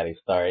me the daddy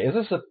story. Is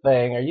this a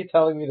thing? Are you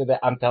telling me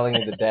I'm telling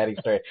you the daddy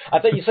story? I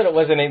thought you said it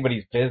wasn't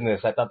anybody's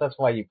business. I thought that's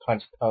why you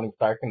punched Tony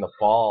Stark in the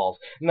balls.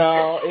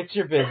 No, it's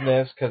your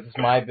business, because it's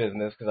my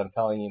business, because I'm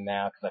telling you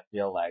now, because I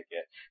feel like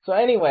it. So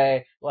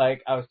anyway,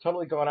 like, I was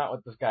totally going out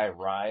with this guy,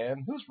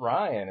 Ryan. Who's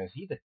Ryan? Is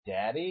he the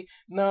daddy?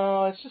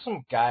 No, it's just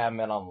some guy I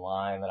met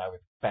online that I was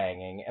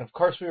banging. And of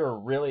course we were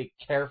really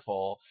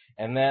careful,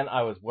 and then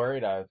I was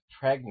worried I was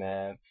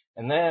pregnant,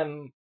 and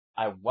then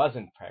I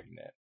wasn't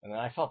pregnant, and then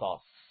I felt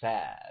all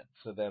sad.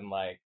 So then,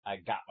 like, I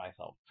got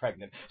myself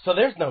pregnant. So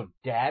there's no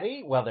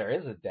daddy? Well, there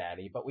is a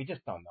daddy, but we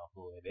just don't know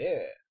who it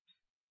is.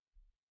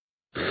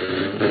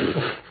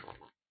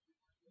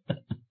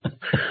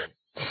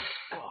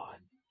 God,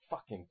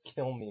 fucking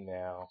kill me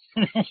now.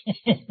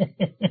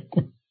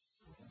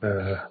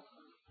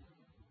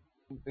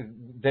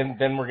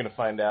 Then we're gonna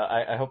find out.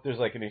 I hope there's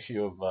like an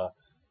issue of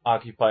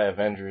Occupy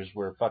Avengers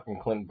where fucking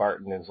Clint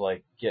Barton is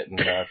like getting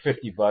 $50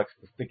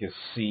 to stick his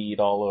seed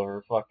all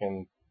over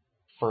fucking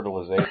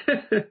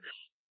fertilization.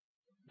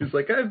 He's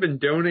like, I've been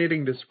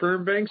donating to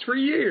sperm banks for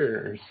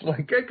years.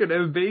 Like, I could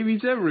have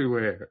babies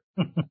everywhere.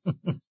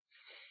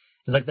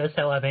 Like, that's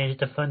how I managed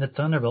to fund the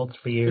Thunderbolts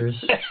for years.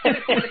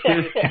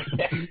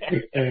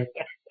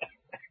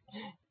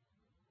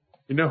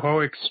 You know how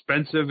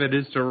expensive it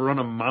is to run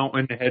a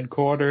mountain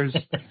headquarters?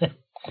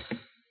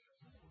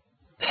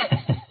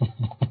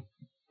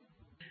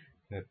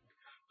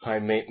 High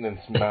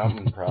maintenance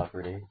mountain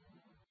property.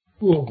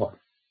 No,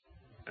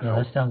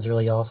 that sounds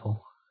really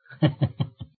awful.